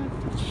over there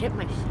and shit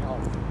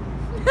myself.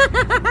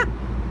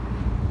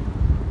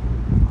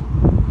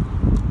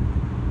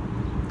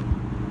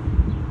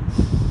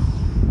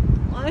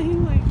 Why I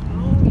know you?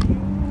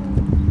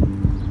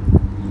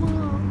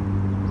 Mom.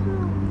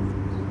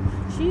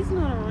 She's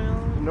not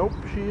around. Nope,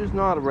 she is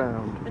not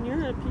around. And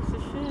you're a piece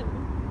of shit.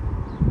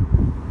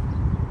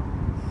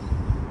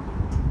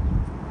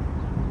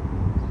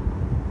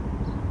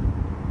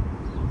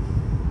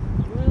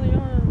 You really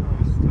are.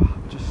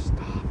 Stop, just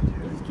stop, You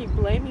dude. just keep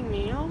blaming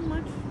me. How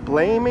much?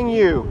 Blaming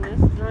you.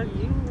 This drug,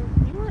 you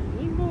are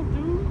evil,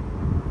 dude.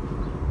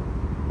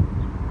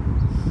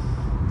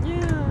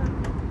 Yeah.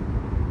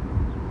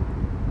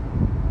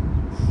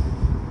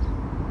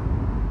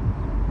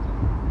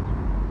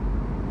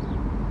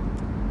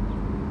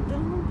 There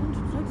were a bunch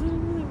of drugs I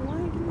didn't really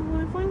like, and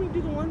then I finally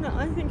do the one that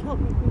I think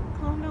helped me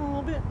calm down a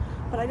little bit.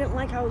 But I didn't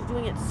like how I was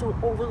doing it so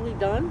overly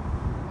done.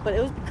 But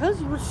it was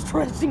because you were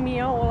stressing me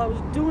out while I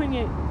was doing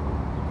it.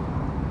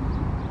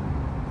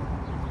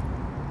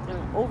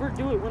 I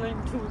overdo it when I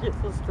do get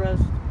so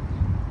stressed.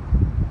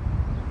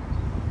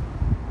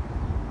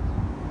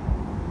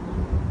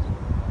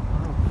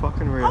 Oh,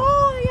 fucking real.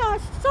 Oh, you're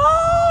so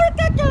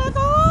ridiculous!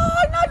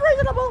 Oh, not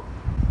reasonable!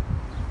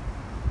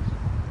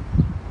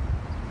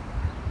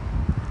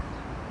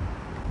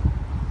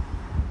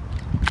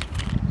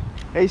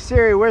 Hey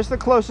Siri, where's the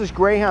closest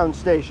Greyhound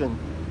station?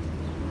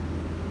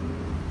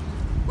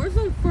 Where's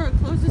the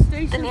closest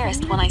station? The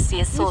nearest one I see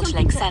is Salt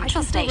Lake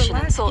Central Station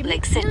in Salt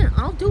Lake City.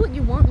 I'll do what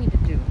you want me to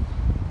do.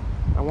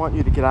 I want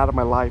you to get out of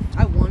my life.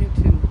 I want you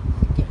to.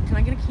 Can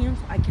I get a can?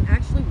 I can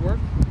actually work.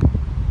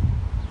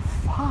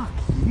 Fuck Are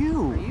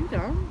you. you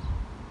dumb?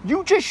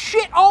 You just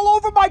shit all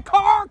over my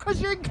car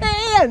because you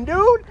can,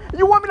 dude.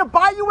 You want me to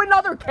buy you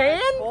another can?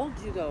 I told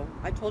you though.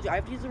 I told you I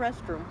have to use the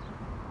restroom.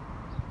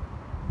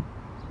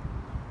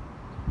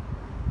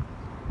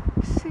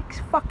 6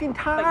 fucking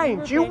But times.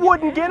 were You being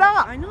wouldn't an get ass.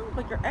 up. I know,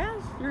 but you're an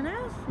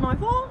ass. My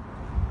fault.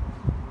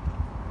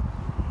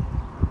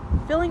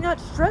 Feeling that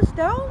stressed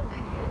out,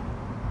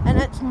 and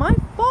it's my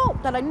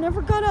fault that I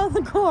never got out of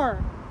the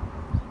car.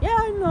 Yeah,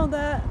 I know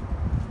that,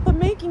 but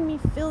making me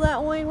feel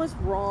that way was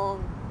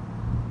wrong.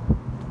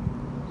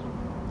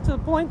 To the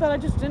point that I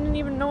just didn't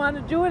even know how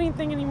to do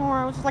anything anymore.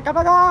 I was just like, oh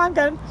my God, I'm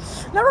good.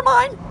 Never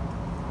mind.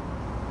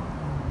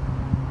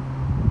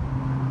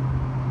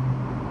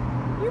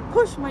 You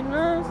push my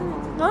nerves, and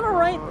it's not a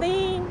right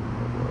thing.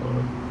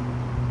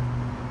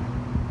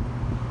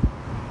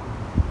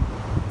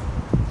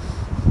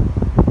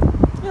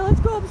 Yeah, let's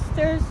go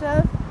upstairs,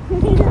 Seth. You're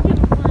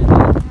gonna find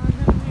out.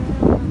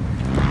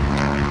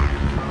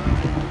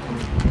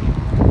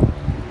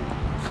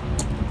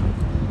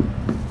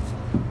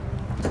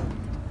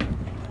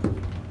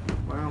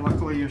 Well,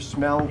 luckily your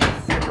smell will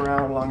stick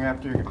around long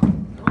after you're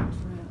gone.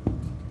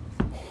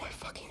 Oh my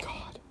fucking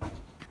God.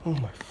 Oh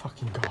my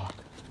fucking God.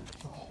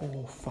 The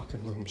whole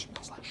fucking room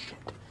smells like shit.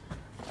 No.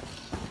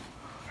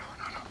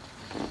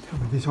 Tell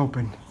me this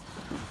open.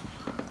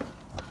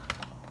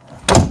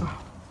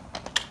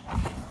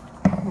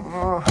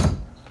 Oh,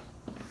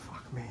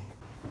 fuck me.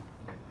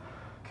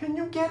 Can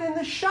you get in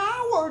the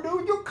shower,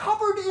 dude? You're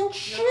covered in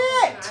shit.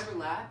 Can I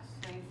relax?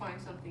 Can you find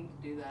something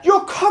to do that?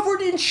 You're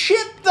covered in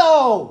shit,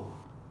 though.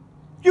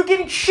 You're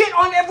getting shit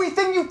on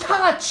everything you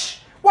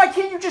touch. Why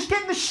can't you just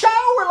get in the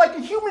shower like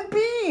a human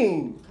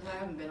being? Because I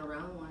haven't been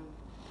around one.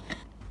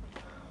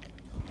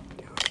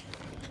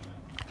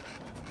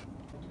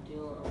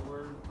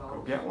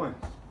 Go get one.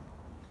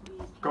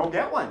 Go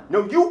get one.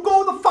 No, you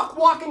go the fuck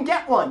walk and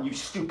get one, you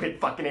stupid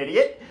fucking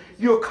idiot.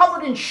 You're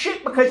covered in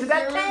shit because of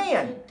that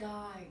can.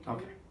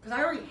 Okay. Because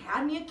I already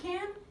had me a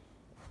can.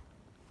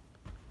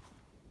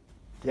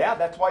 Yeah,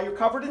 that's why you're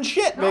covered in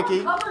shit, No,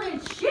 Mickey. I'm covered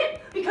in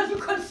shit because you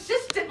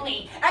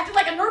consistently acted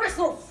like a nervous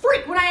little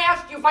freak when I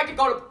asked you if I could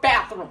go to the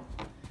bathroom.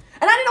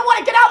 And I didn't want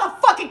to get out of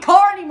the fucking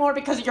car anymore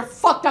because of your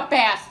fucked up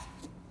ass.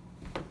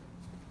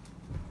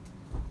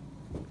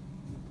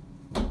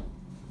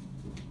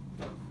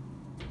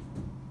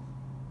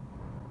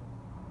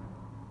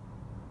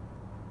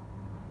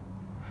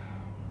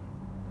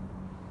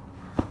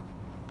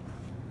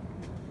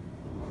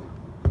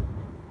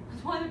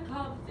 That's why the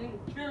cops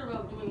didn't care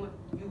about doing what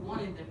you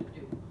wanted them to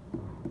do.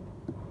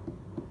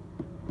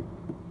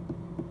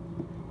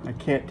 I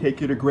can't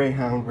take you to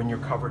Greyhound when you're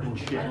covered in I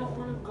shit. don't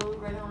want to go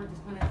right on at this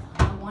minute.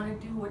 I want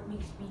to do what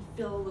makes me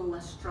feel a little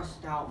less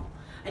stressed out.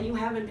 And you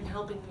haven't been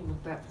helping me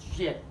with that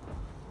shit.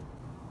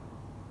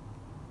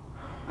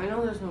 I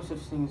know there's no such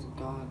thing as a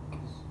God,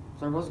 because if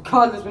there was a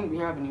God, this wouldn't be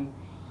happening.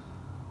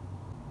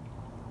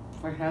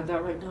 If I had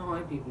that right now,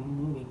 I'd be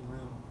moving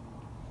around.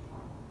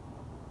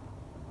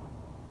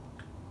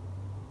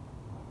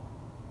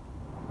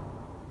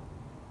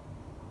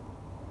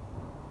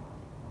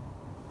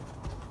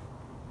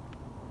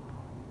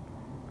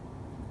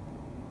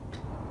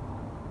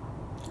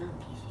 You're a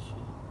piece of shit.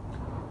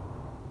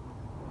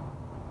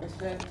 I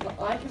said,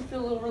 I can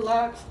feel a little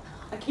relaxed.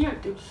 I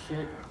can't do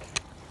shit.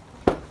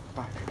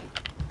 Bye, Vicky.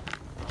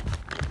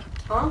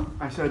 Huh?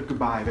 I said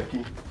goodbye,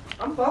 Vicky.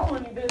 I'm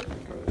following you, bitch.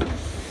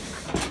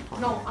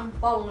 No, I'm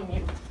following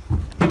you.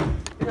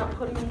 You're not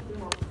putting me through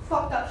more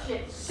fucked up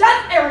shit.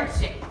 Seth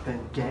Aronson!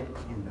 Then get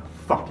in the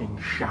fucking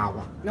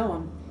shower.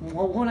 No,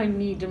 what I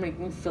need to make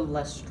me feel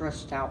less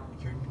stressed out.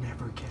 You're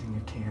never getting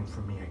a can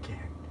from me again.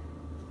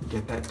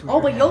 Get that to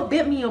Oh, but you'll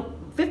bid me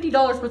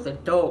 $50 worth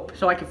of dope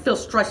so I can feel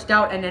stressed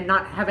out and then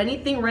not have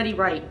anything ready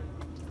right.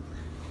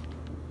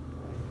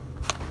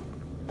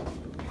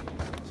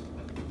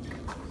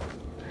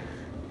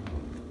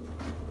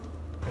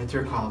 It's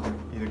your call.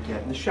 Either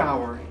get in the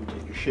shower and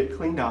get your shit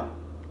cleaned up,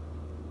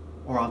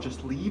 or I'll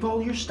just leave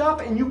all your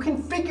stuff and you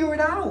can figure it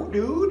out,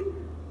 dude.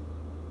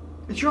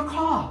 It's your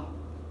call.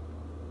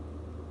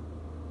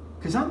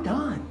 Because I'm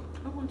done.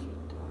 I want you to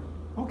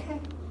die. Okay.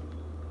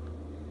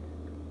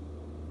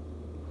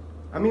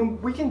 I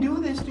mean, we can do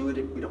this,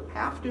 dude. We don't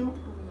have to.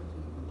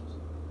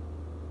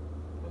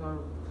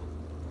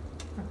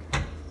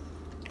 Okay.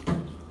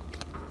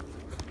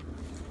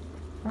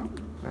 Well,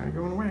 now you're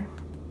going away.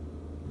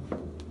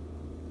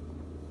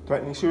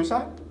 Threatening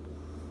suicide?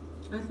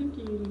 I think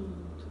you need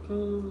to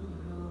go to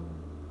hell.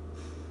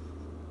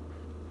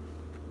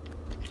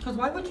 Because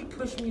why would you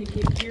push me to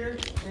get here?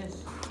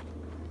 This.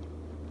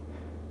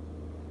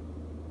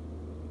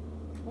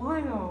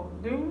 Why though,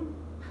 dude?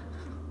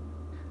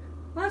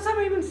 Last time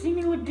I even seen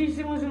you look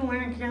decent was in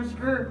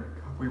Lancaster.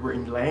 We were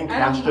in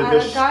Lancaster.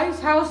 At a guy's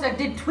house that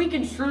did tweak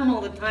and shroom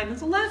all the time.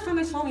 That's the last time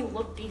I saw me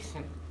look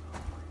decent.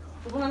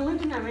 Was when I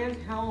lived in that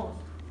man's house.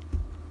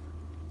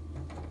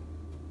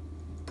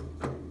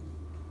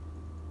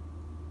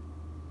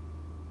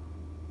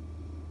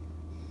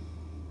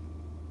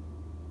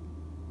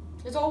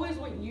 It's always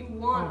what you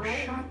want,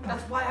 right? Shut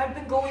That's why I've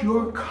been going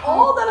Your through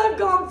all that I've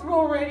gone through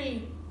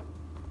already.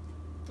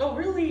 Oh,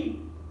 really?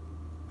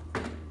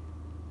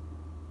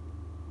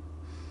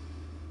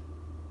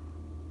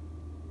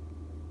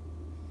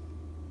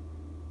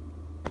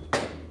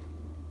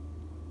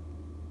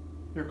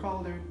 Your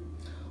call, dude.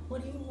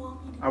 What do you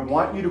want me to do? I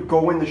want you to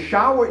go in the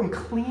shower and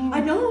clean. I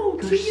know.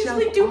 You yourself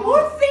usually do up.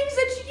 more things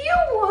that you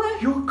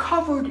want. You're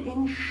covered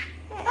in shit.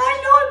 I know.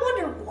 I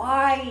wonder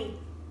why.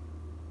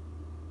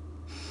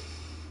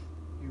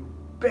 You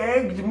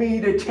begged me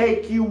to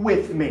take you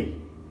with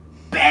me.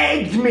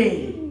 Begged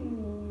me.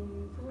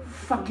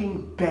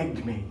 Fucking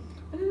begged me.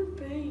 I didn't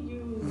beg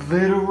you.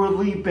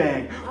 Literally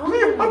begged. I'm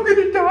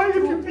gonna die if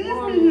you leave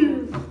me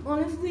here.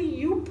 Honestly,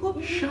 you put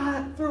me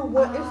Shut through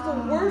what is the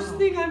worst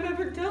thing I've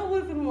ever dealt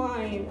with in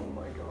life. Oh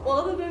my God. Well,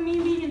 other than me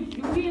being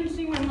Judy and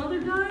seeing my mother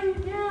die,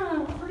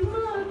 yeah, pretty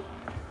much.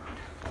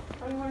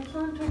 And my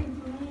son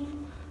taken from me,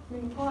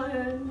 being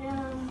plotted,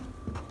 yeah.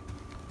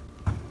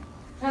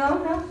 And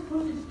I'm not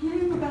supposed to just get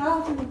in the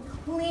bathroom and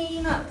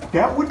clean up.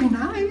 That would be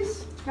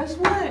nice. Guess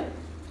what?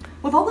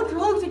 With all the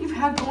drugs that you've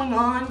had going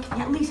on, can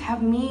you at least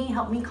have me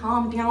help me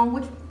calm down?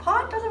 Which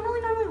pot doesn't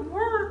really normally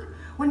work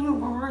when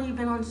you've already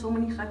been on so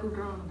many psycho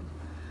drugs.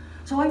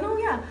 So I know,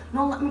 yeah.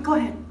 No, let me go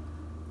ahead.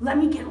 Let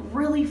me get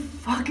really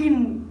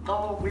fucking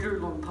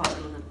weird little pot.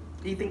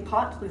 Do you think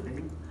pot's the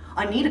thing?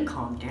 I need to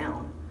calm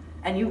down.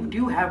 And you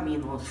do have me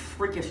in the most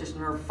freakishest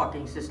nerve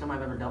fucking system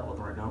I've ever dealt with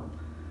right now.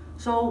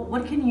 So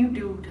what can you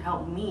do to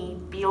help me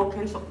be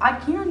okay so I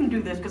can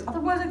do this? Because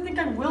otherwise I think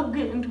I will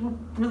get into a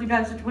really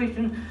bad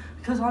situation.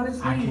 Because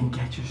honestly... I can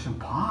get you some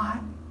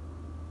pot.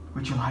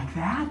 Would you like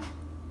that?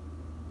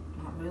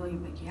 Not really,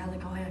 but yeah,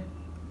 like, go ahead.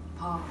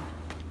 Pot.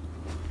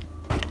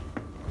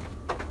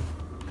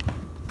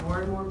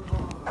 More and more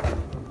pot. Oh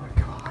my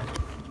God.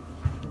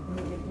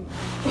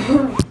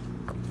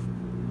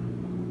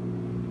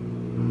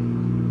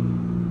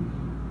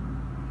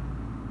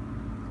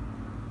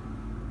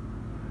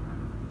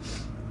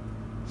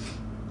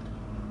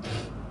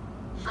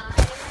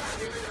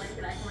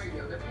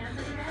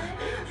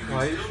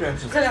 Why are you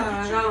stressing?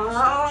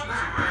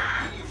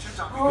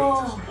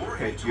 Oh.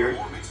 Okay, you're...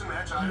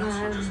 I'm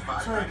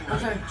sorry. I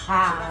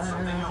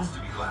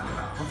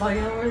thought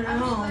you already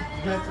know.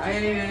 I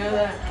didn't even know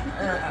that.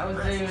 I was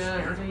saying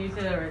that until you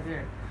said it right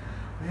there.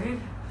 Right?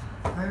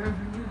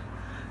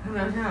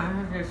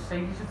 I'm just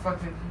saying you should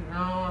fucking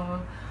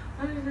know.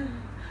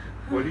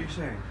 What are you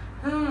saying?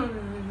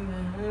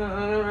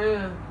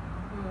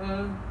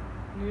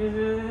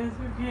 It's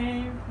okay,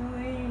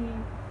 please.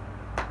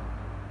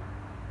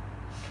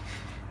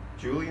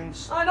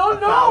 Julian's I don't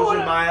know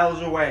 1,000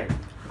 miles away.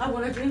 I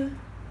want to do.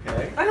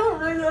 Okay? I don't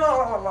really know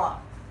a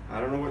lot. I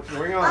don't know what's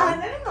going I on.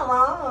 didn't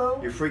know.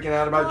 You're freaking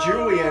out about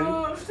Julian.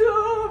 Oh,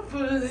 stop,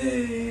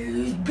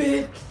 please,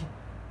 bitch.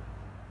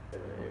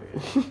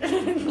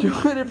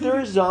 Dude, if there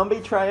are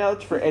zombie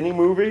tryouts for any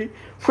movie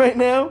right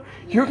now,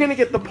 you're gonna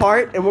get the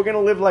part and we're gonna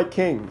live like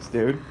kings,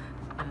 dude.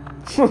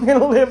 We're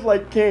gonna live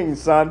like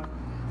kings, son.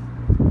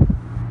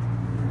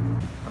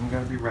 I'm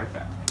gonna be right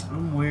back.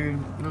 I'm weird.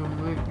 No,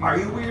 I'm weird. Are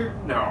you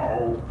weird?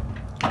 No.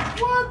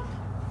 What?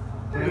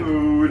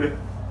 Dude.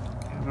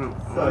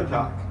 So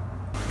talk.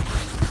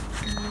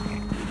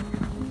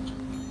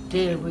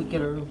 did we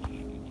get a room?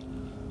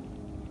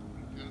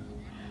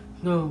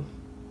 No.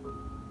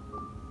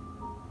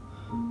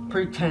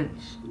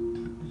 Pretense.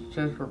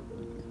 Just for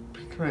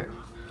pretense.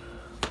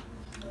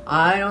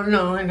 I don't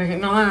know.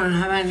 No, I don't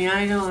have any.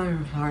 I know.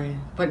 I'm sorry.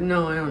 But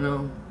no, I don't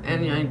know.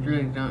 Any, I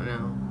really don't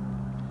know.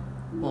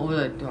 What was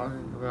I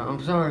talking about?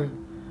 I'm sorry.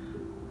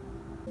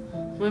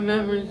 My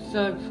memory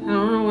sucks. I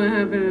don't know what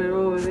happened at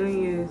all with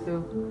any of this,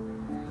 so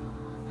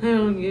I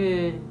don't get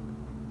it.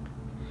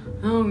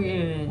 I don't get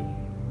it.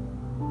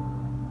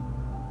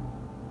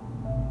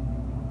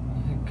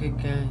 He's a good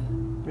guy.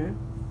 Yeah.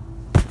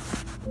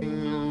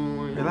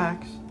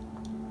 Relax.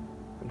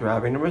 We're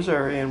driving to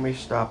Missouri and we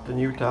stopped in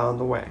Utah on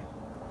the way.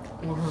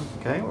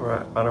 Okay, we're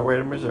on our way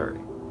to Missouri.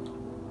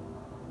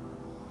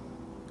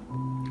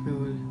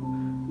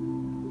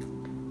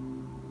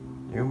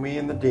 You, me,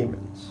 and the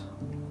demons.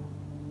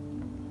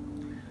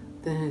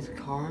 Then his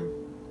car?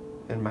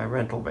 In my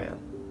rental van.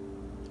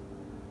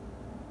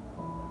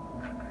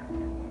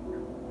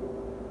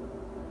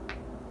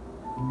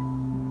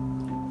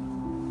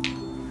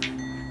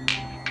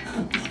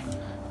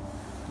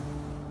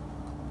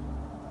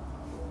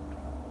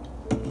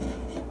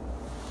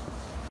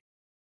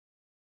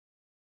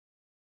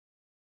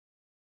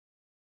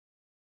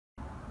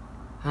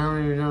 I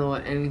don't even know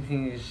what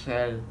anything you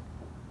said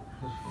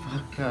was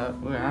fucked up.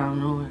 I don't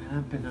know what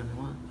happened. I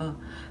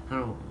don't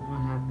know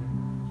what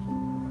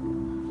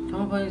happened.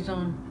 Nobody's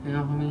on. You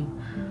know what I mean?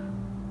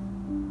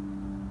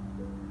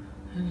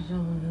 I just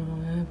don't know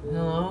what happened.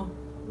 Hello?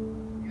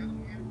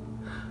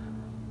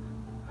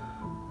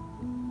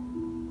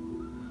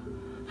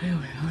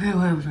 Okay,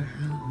 wait, I'm sorry.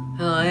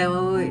 Hello, yeah,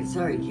 wait,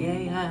 sorry,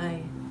 Jay,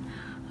 hi.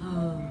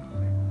 Oh,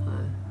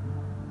 hi.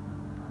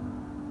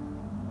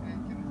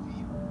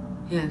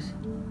 Yes.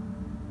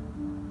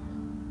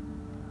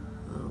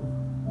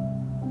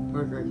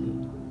 Burger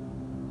King.